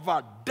shadow of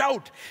a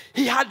doubt,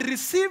 he had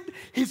received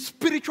his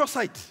spiritual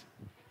sight.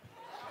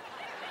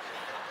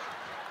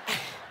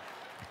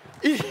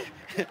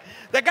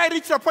 The guy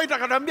reached a point,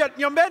 akaniambia,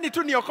 niombeni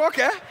tu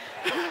niokoke.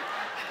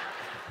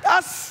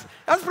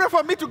 Let's pray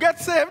for me to get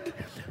saved.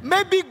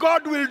 Maybe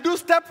God will do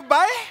step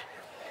by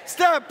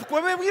step.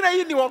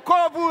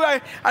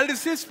 I'll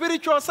receive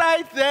spiritual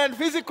sight, then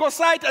physical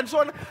sight, and so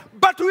on.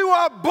 But we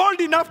were bold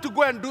enough to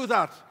go and do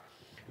that.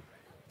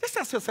 Just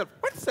ask yourself,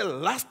 when's the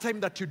last time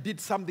that you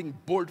did something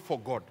bold for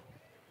God?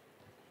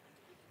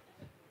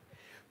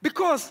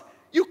 Because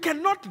you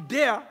cannot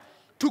dare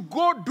to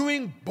go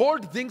doing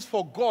bold things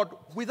for God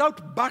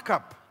without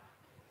backup.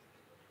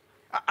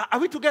 Are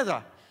we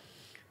together?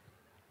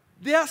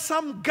 There are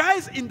some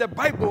guys in the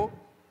Bible,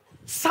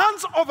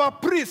 sons of a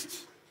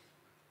priest.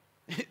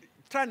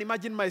 Try and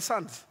imagine my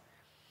sons.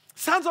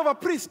 Sons of a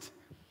priest,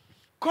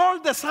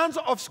 called the sons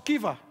of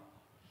Sceva.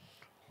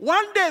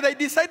 One day they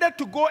decided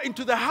to go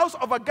into the house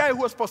of a guy who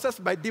was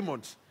possessed by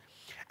demons.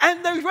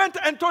 And they went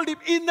and told him,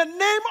 in the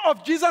name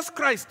of Jesus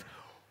Christ,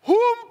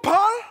 whom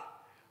Paul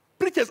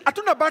preaches.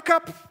 Hatuna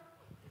backup.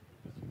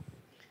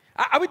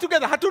 Are we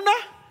together? Hatuna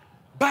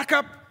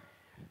backup.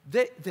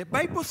 The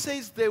Bible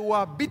says they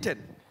were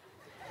beaten.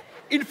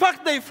 In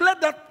fact, they fled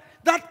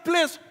that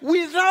place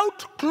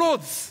without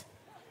clothes.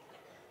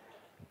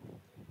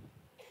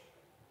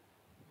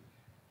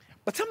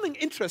 But something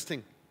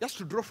interesting, just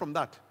to draw from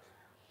that.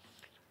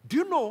 Do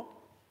you know,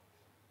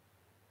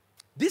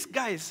 these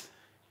guys,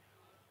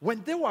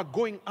 when they were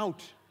going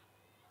out,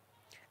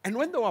 and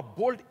when they were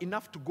bold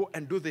enough to go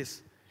and do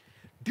this,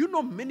 do you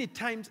know many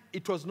times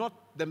it was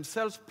not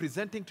themselves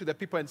presenting to the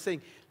people and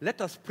saying, let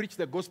us preach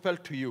the gospel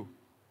to you.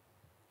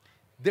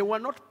 They were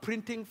not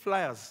printing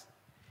flyers.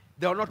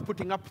 They were not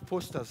putting up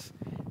posters.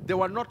 They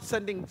were not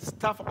sending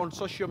stuff on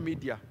social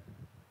media.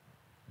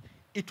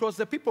 It was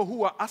the people who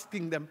were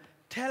asking them,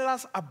 tell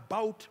us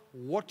about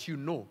what you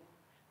know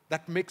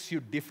that makes you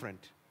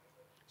different.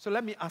 So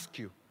let me ask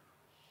you,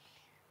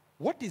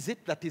 what is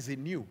it that is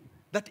in you,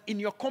 that in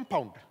your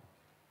compound,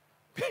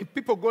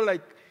 people go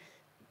like,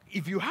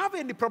 if you have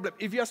any problem,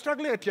 if you are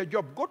struggling at your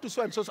job, go to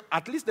so-and-so,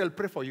 at least they'll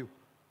pray for you.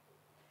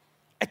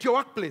 At your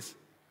workplace,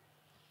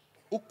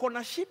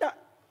 ukona shida,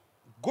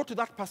 go to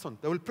that person,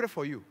 they will pray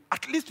for you.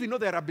 At least we know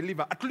they're a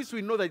believer. At least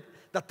we know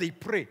that they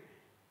pray.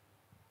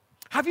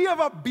 Have you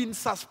ever been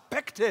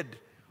suspected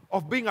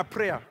of being a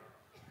prayer?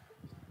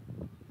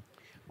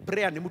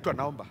 Prayer ni mtu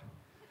anaomba.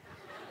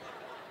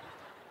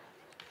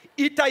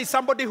 Eater is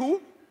somebody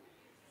who?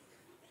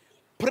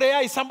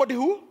 Prayer is somebody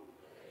who?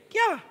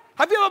 Yeah.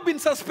 Have you ever been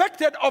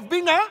suspected of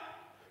being a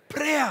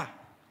prayer?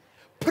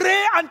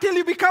 Pray until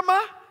you become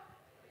a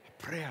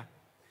prayer.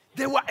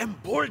 They were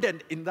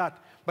emboldened in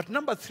that. But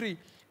number 3,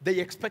 they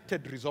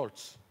expected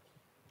results.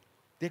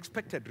 They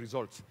expected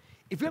results.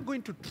 If you're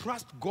going to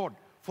trust God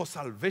for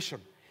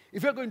salvation,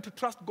 if you're going to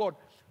trust God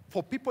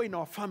for people in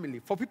our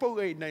family, for people who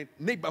are in a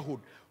neighborhood,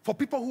 for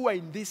people who are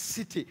in this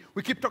city,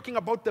 we keep talking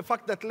about the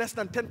fact that less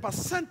than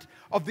 10%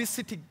 of this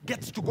city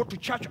gets to go to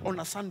church on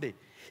a Sunday.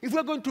 If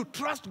we're going to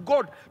trust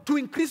God to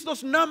increase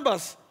those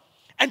numbers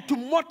and to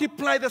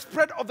multiply the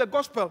spread of the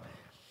gospel,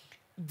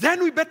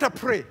 then we better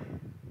pray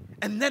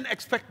and then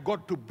expect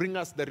God to bring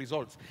us the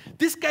results.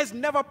 These guys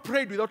never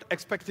prayed without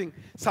expecting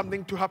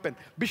something to happen.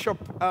 Bishop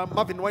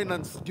Marvin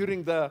Winans,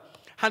 during the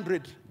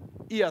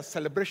 100-year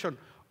celebration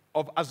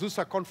of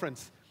Azusa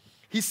Conference,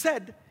 he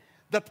said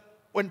that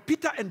when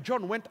Peter and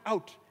John went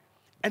out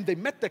and they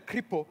met the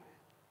cripple,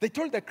 they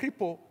told the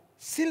cripple,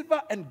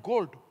 silver and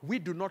gold we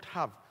do not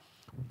have,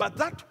 but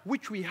that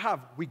which we have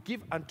we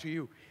give unto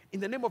you.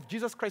 In the name of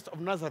Jesus Christ of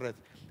Nazareth,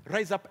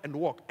 rise up and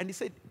walk. And he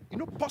said,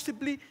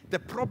 possibly the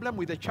problem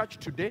with the church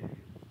today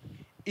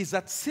is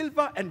that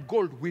silver and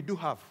gold we do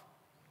have.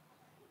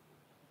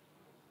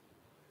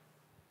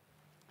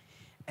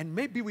 And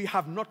maybe we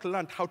have not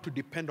learned how to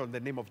depend on the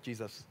name of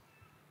Jesus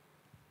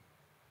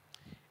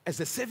as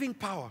a saving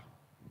power,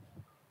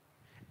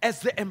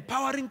 as the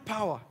empowering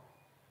power,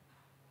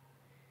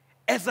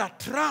 as a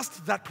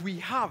trust that we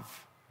have,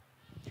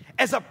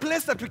 as a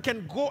place that we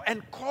can go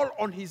and call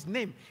on his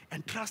name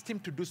and trust him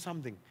to do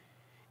something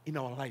in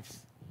our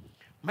lives.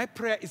 My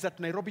prayer is that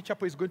Nairobi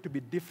Chapel is going to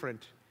be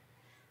different.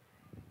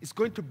 It's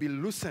going to be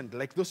loosened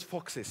like those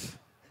foxes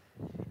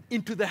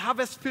into the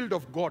harvest field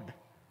of God.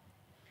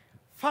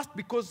 First,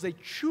 because they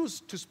choose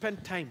to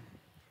spend time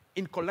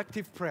in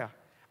collective prayer,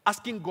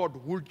 asking God,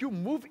 would you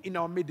move in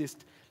our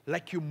midst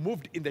like you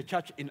moved in the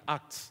church in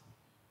Acts?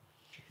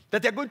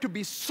 that they're going to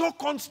be so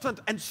constant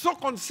and so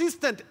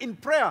consistent in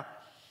prayer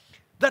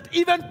that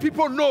even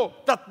people know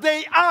that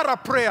they are a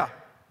prayer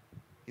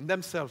in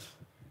themselves.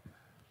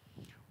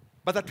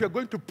 But that we are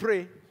going to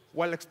pray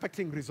while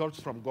expecting results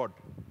from God.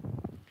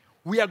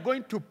 We are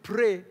going to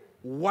pray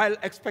while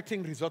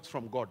expecting results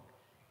from God.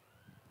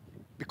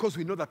 Because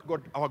we know that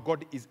our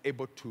God is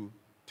able to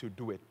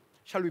do it.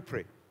 Shall we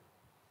pray?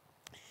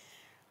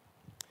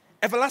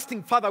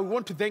 Everlasting Father, we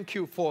want to thank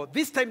you for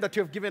this time that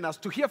you have given us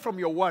to hear from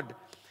your word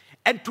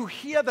and to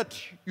hear that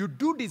you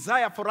do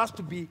desire for us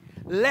to be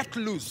let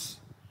loose,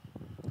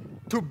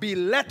 to be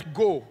let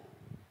go,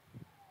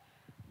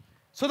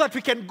 so that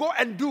we can go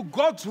and do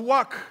God's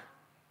work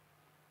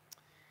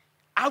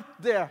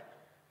out there.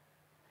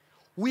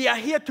 We are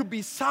here to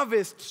be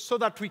serviced so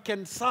that we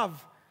can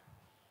serve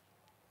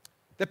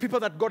the people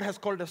that God has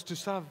called us to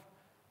serve.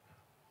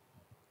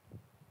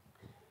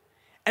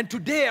 And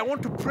today I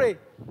want to pray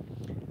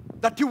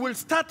that you will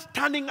start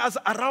turning us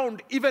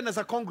around even as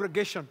a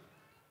congregation.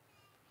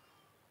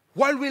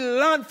 While we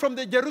learn from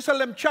the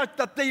Jerusalem church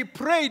that they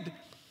prayed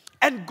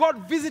and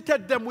God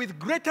visited them with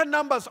greater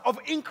numbers of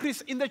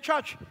increase in the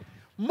church,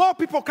 more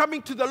people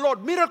coming to the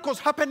Lord, miracles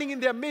happening in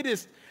their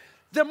midst,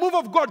 the move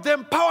of God, the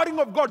empowering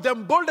of God, the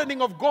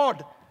emboldening of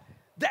God,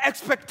 the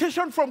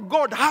expectation from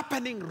God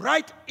happening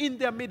right in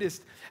their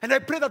midst. And I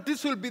pray that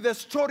this will be the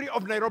story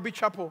of Nairobi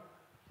Chapel.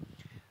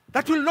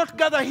 That will not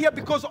gather here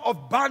because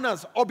of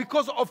banners or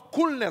because of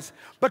coolness,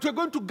 but we're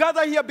going to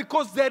gather here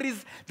because there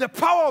is the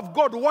power of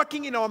God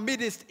working in our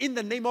midst in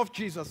the name of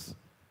Jesus.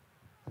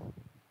 I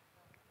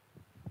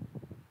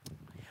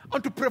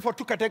want to pray for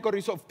two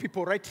categories of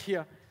people right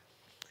here.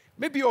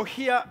 Maybe you're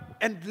here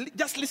and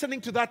just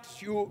listening to that,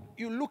 you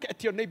look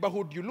at your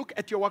neighborhood, you look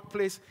at your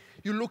workplace,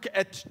 you look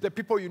at the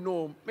people you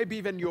know, maybe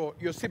even your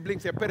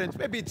siblings, your parents,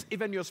 maybe it's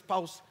even your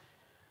spouse.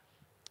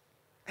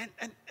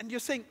 And you're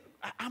saying,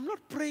 I'm not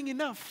praying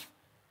enough.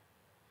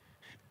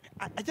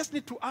 I just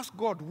need to ask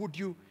God, would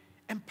you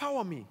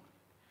empower me?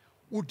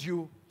 Would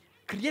you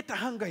create a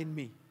hunger in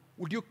me?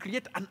 Would you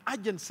create an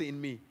urgency in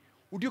me?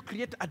 Would you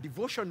create a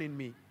devotion in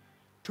me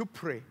to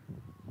pray?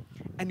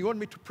 And you want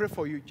me to pray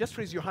for you? Just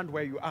raise your hand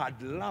where you are.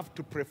 I'd love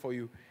to pray for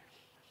you.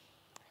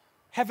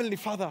 Heavenly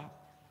Father,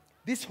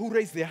 these who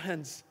raise their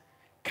hands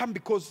come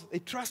because they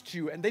trust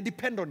you and they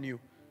depend on you.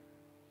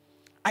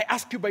 I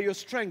ask you by your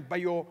strength, by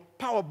your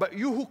power, by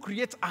you who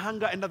creates a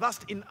hunger and a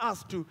thirst in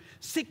us to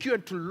seek you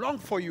and to long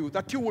for you,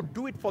 that you would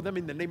do it for them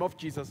in the name of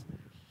Jesus.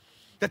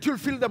 That you'll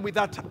fill them with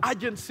that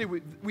urgency,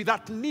 with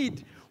that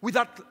need, with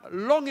that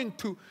longing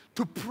to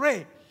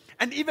pray,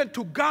 and even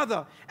to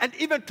gather, and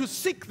even to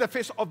seek the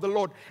face of the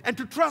Lord, and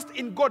to trust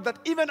in God that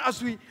even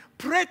as we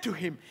pray to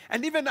Him,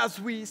 and even as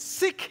we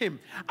seek Him,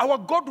 our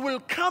God will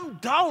come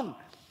down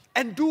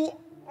and do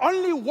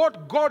only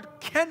what God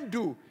can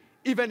do,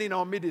 even in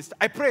our midst.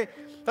 I pray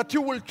that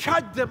you will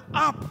charge them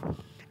up,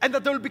 and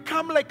that they will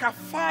become like a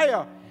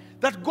fire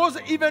that goes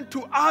even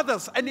to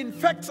others and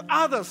infects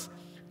others,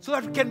 so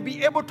that we can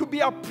be able to be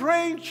a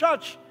praying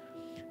church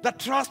that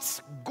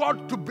trusts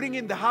God to bring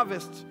in the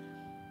harvest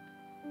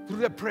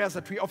through the prayers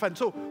that we offer. And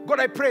so, God,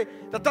 I pray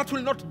that that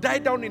will not die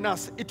down in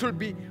us. It will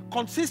be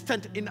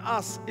consistent in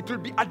us. It will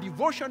be a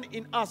devotion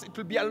in us. It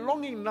will be a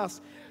longing in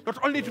us,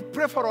 not only to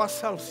pray for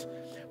ourselves,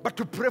 but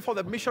to pray for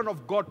the mission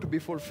of God to be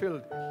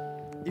fulfilled,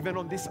 even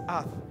on this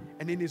earth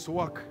and in His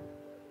work.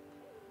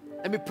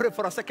 Let me pray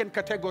for a second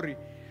category.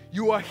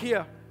 You are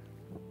here,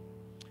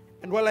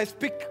 and while I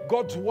speak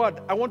God's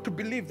word, I want to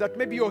believe that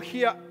maybe you're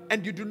here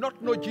and you do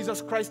not know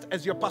Jesus Christ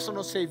as your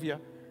personal Savior.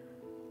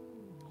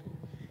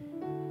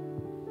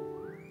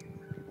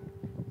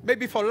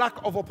 Maybe for lack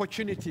of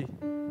opportunity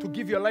to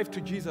give your life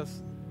to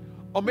Jesus.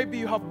 Or maybe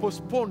you have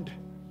postponed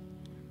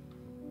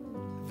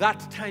that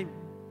time.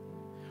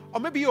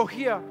 Or maybe you're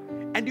here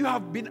and you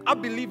have been a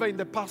believer in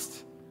the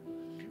past.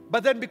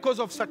 But then because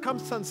of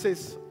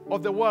circumstances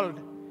of the world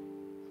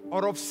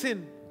or of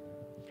sin,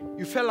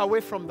 you fell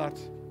away from that.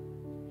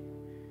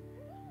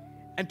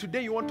 And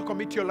today you want to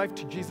commit your life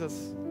to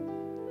Jesus.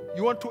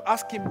 You want to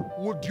ask Him,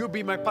 would you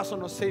be my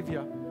personal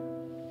Savior?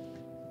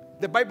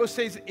 The Bible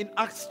says in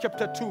Acts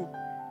chapter 2,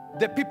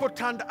 the people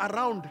turned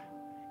around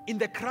in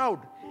the crowd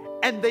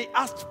and they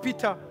asked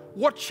Peter,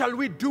 what shall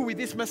we do with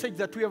this message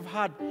that we have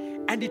heard?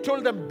 And he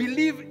told them,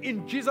 believe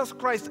in Jesus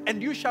Christ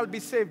and you shall be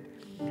saved.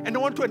 And I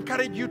want to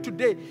encourage you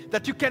today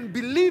that you can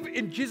believe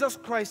in Jesus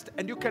Christ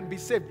and you can be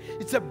saved.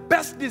 It's the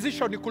best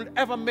decision you could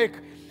ever make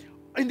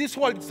in this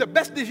world. It's the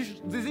best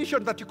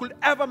decision that you could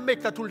ever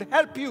make that will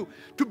help you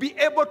to be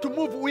able to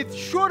move with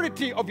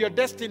surety of your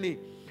destiny,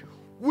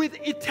 with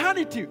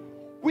eternity,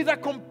 with a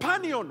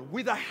companion,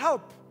 with a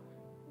help.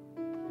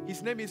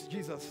 His name is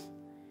Jesus.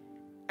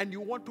 And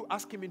you want to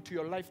ask Him into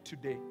your life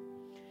today.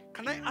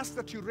 Can I ask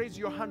that you raise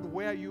your hand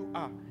where you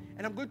are?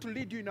 And I'm going to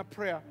lead you in a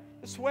prayer.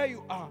 It's where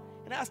you are.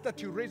 And I ask that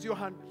you raise your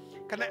hand.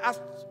 Can I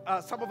ask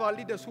some of our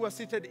leaders who are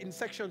seated in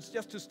sections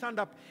just to stand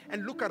up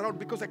and look around,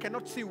 because I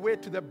cannot see way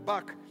to the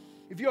back.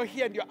 If you're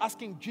here and you're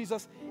asking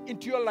Jesus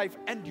into your life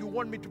and you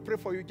want me to pray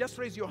for you, just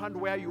raise your hand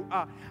where you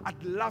are.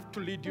 I'd love to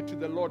lead you to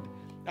the Lord.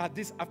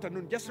 this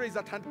afternoon? Just raise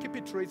that hand. Keep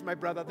it raised, my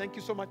brother. Thank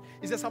you so much.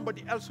 Is there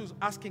somebody else who's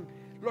asking,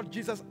 Lord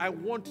Jesus, I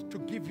want to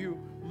give you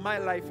my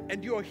life,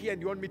 and you're here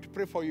and you want me to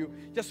pray for you?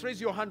 Just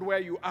raise your hand where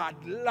you are.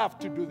 I'd love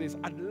to do this.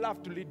 I'd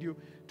love to lead you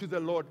to the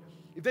Lord.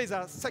 If there's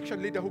a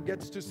section leader who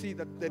gets to see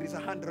that there is a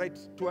hand right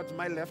towards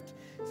my left,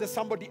 is there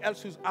somebody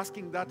else who's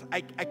asking that?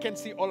 I can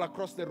see all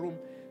across the room.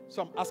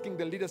 So I'm asking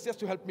the leaders just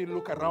to help me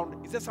look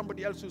around. Is there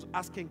somebody else who's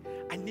asking,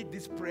 I need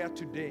this prayer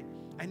today.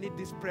 I need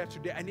this prayer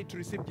today. I need to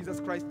receive Jesus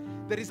Christ.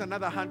 There is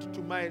another hand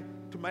to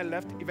my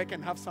left. If I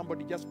can have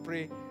somebody just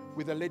pray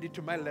with the lady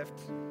to my left.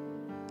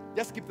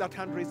 Just keep that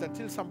hand raised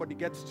until somebody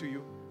gets to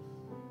you.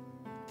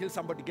 Till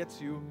somebody gets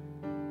to you.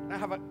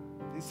 And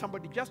there's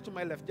somebody just to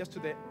my left, just to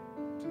the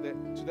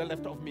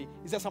left of me.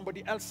 Is there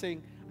somebody else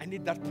saying, I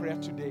need that prayer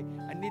today?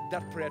 I need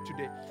that prayer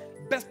today.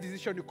 Best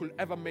decision you could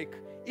ever make,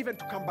 even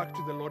to come back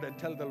to the Lord and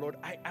tell the Lord,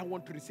 I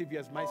want to receive you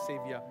as my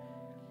Savior.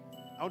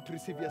 I want to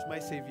receive you as my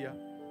Savior.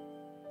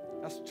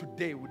 That's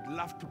today. We'd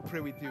love to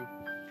pray with you.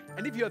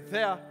 And if you're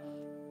there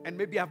and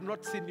maybe I've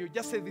not seen you,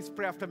 just say this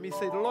prayer after me.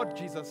 Say, Lord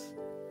Jesus,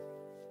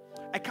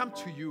 I come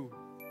to you,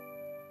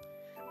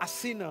 a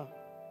sinner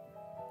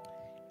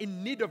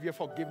in need of your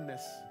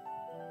forgiveness.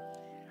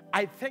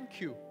 I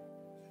thank you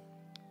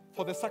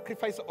for the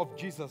sacrifice of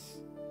Jesus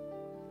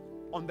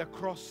on the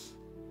cross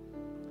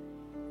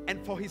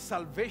and for his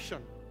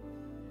salvation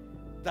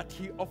that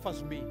he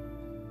offers me.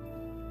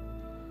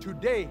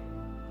 Today,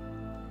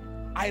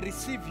 I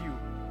receive you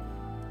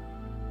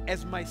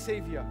as my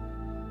Savior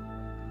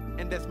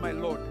and as my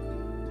Lord.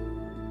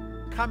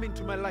 Come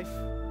into my life.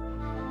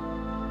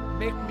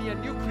 Make me a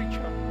new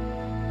creature.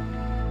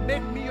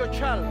 Make me your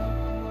child.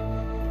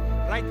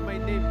 Write my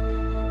name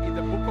in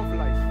the book of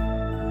life.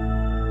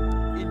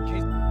 In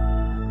Jesus' name.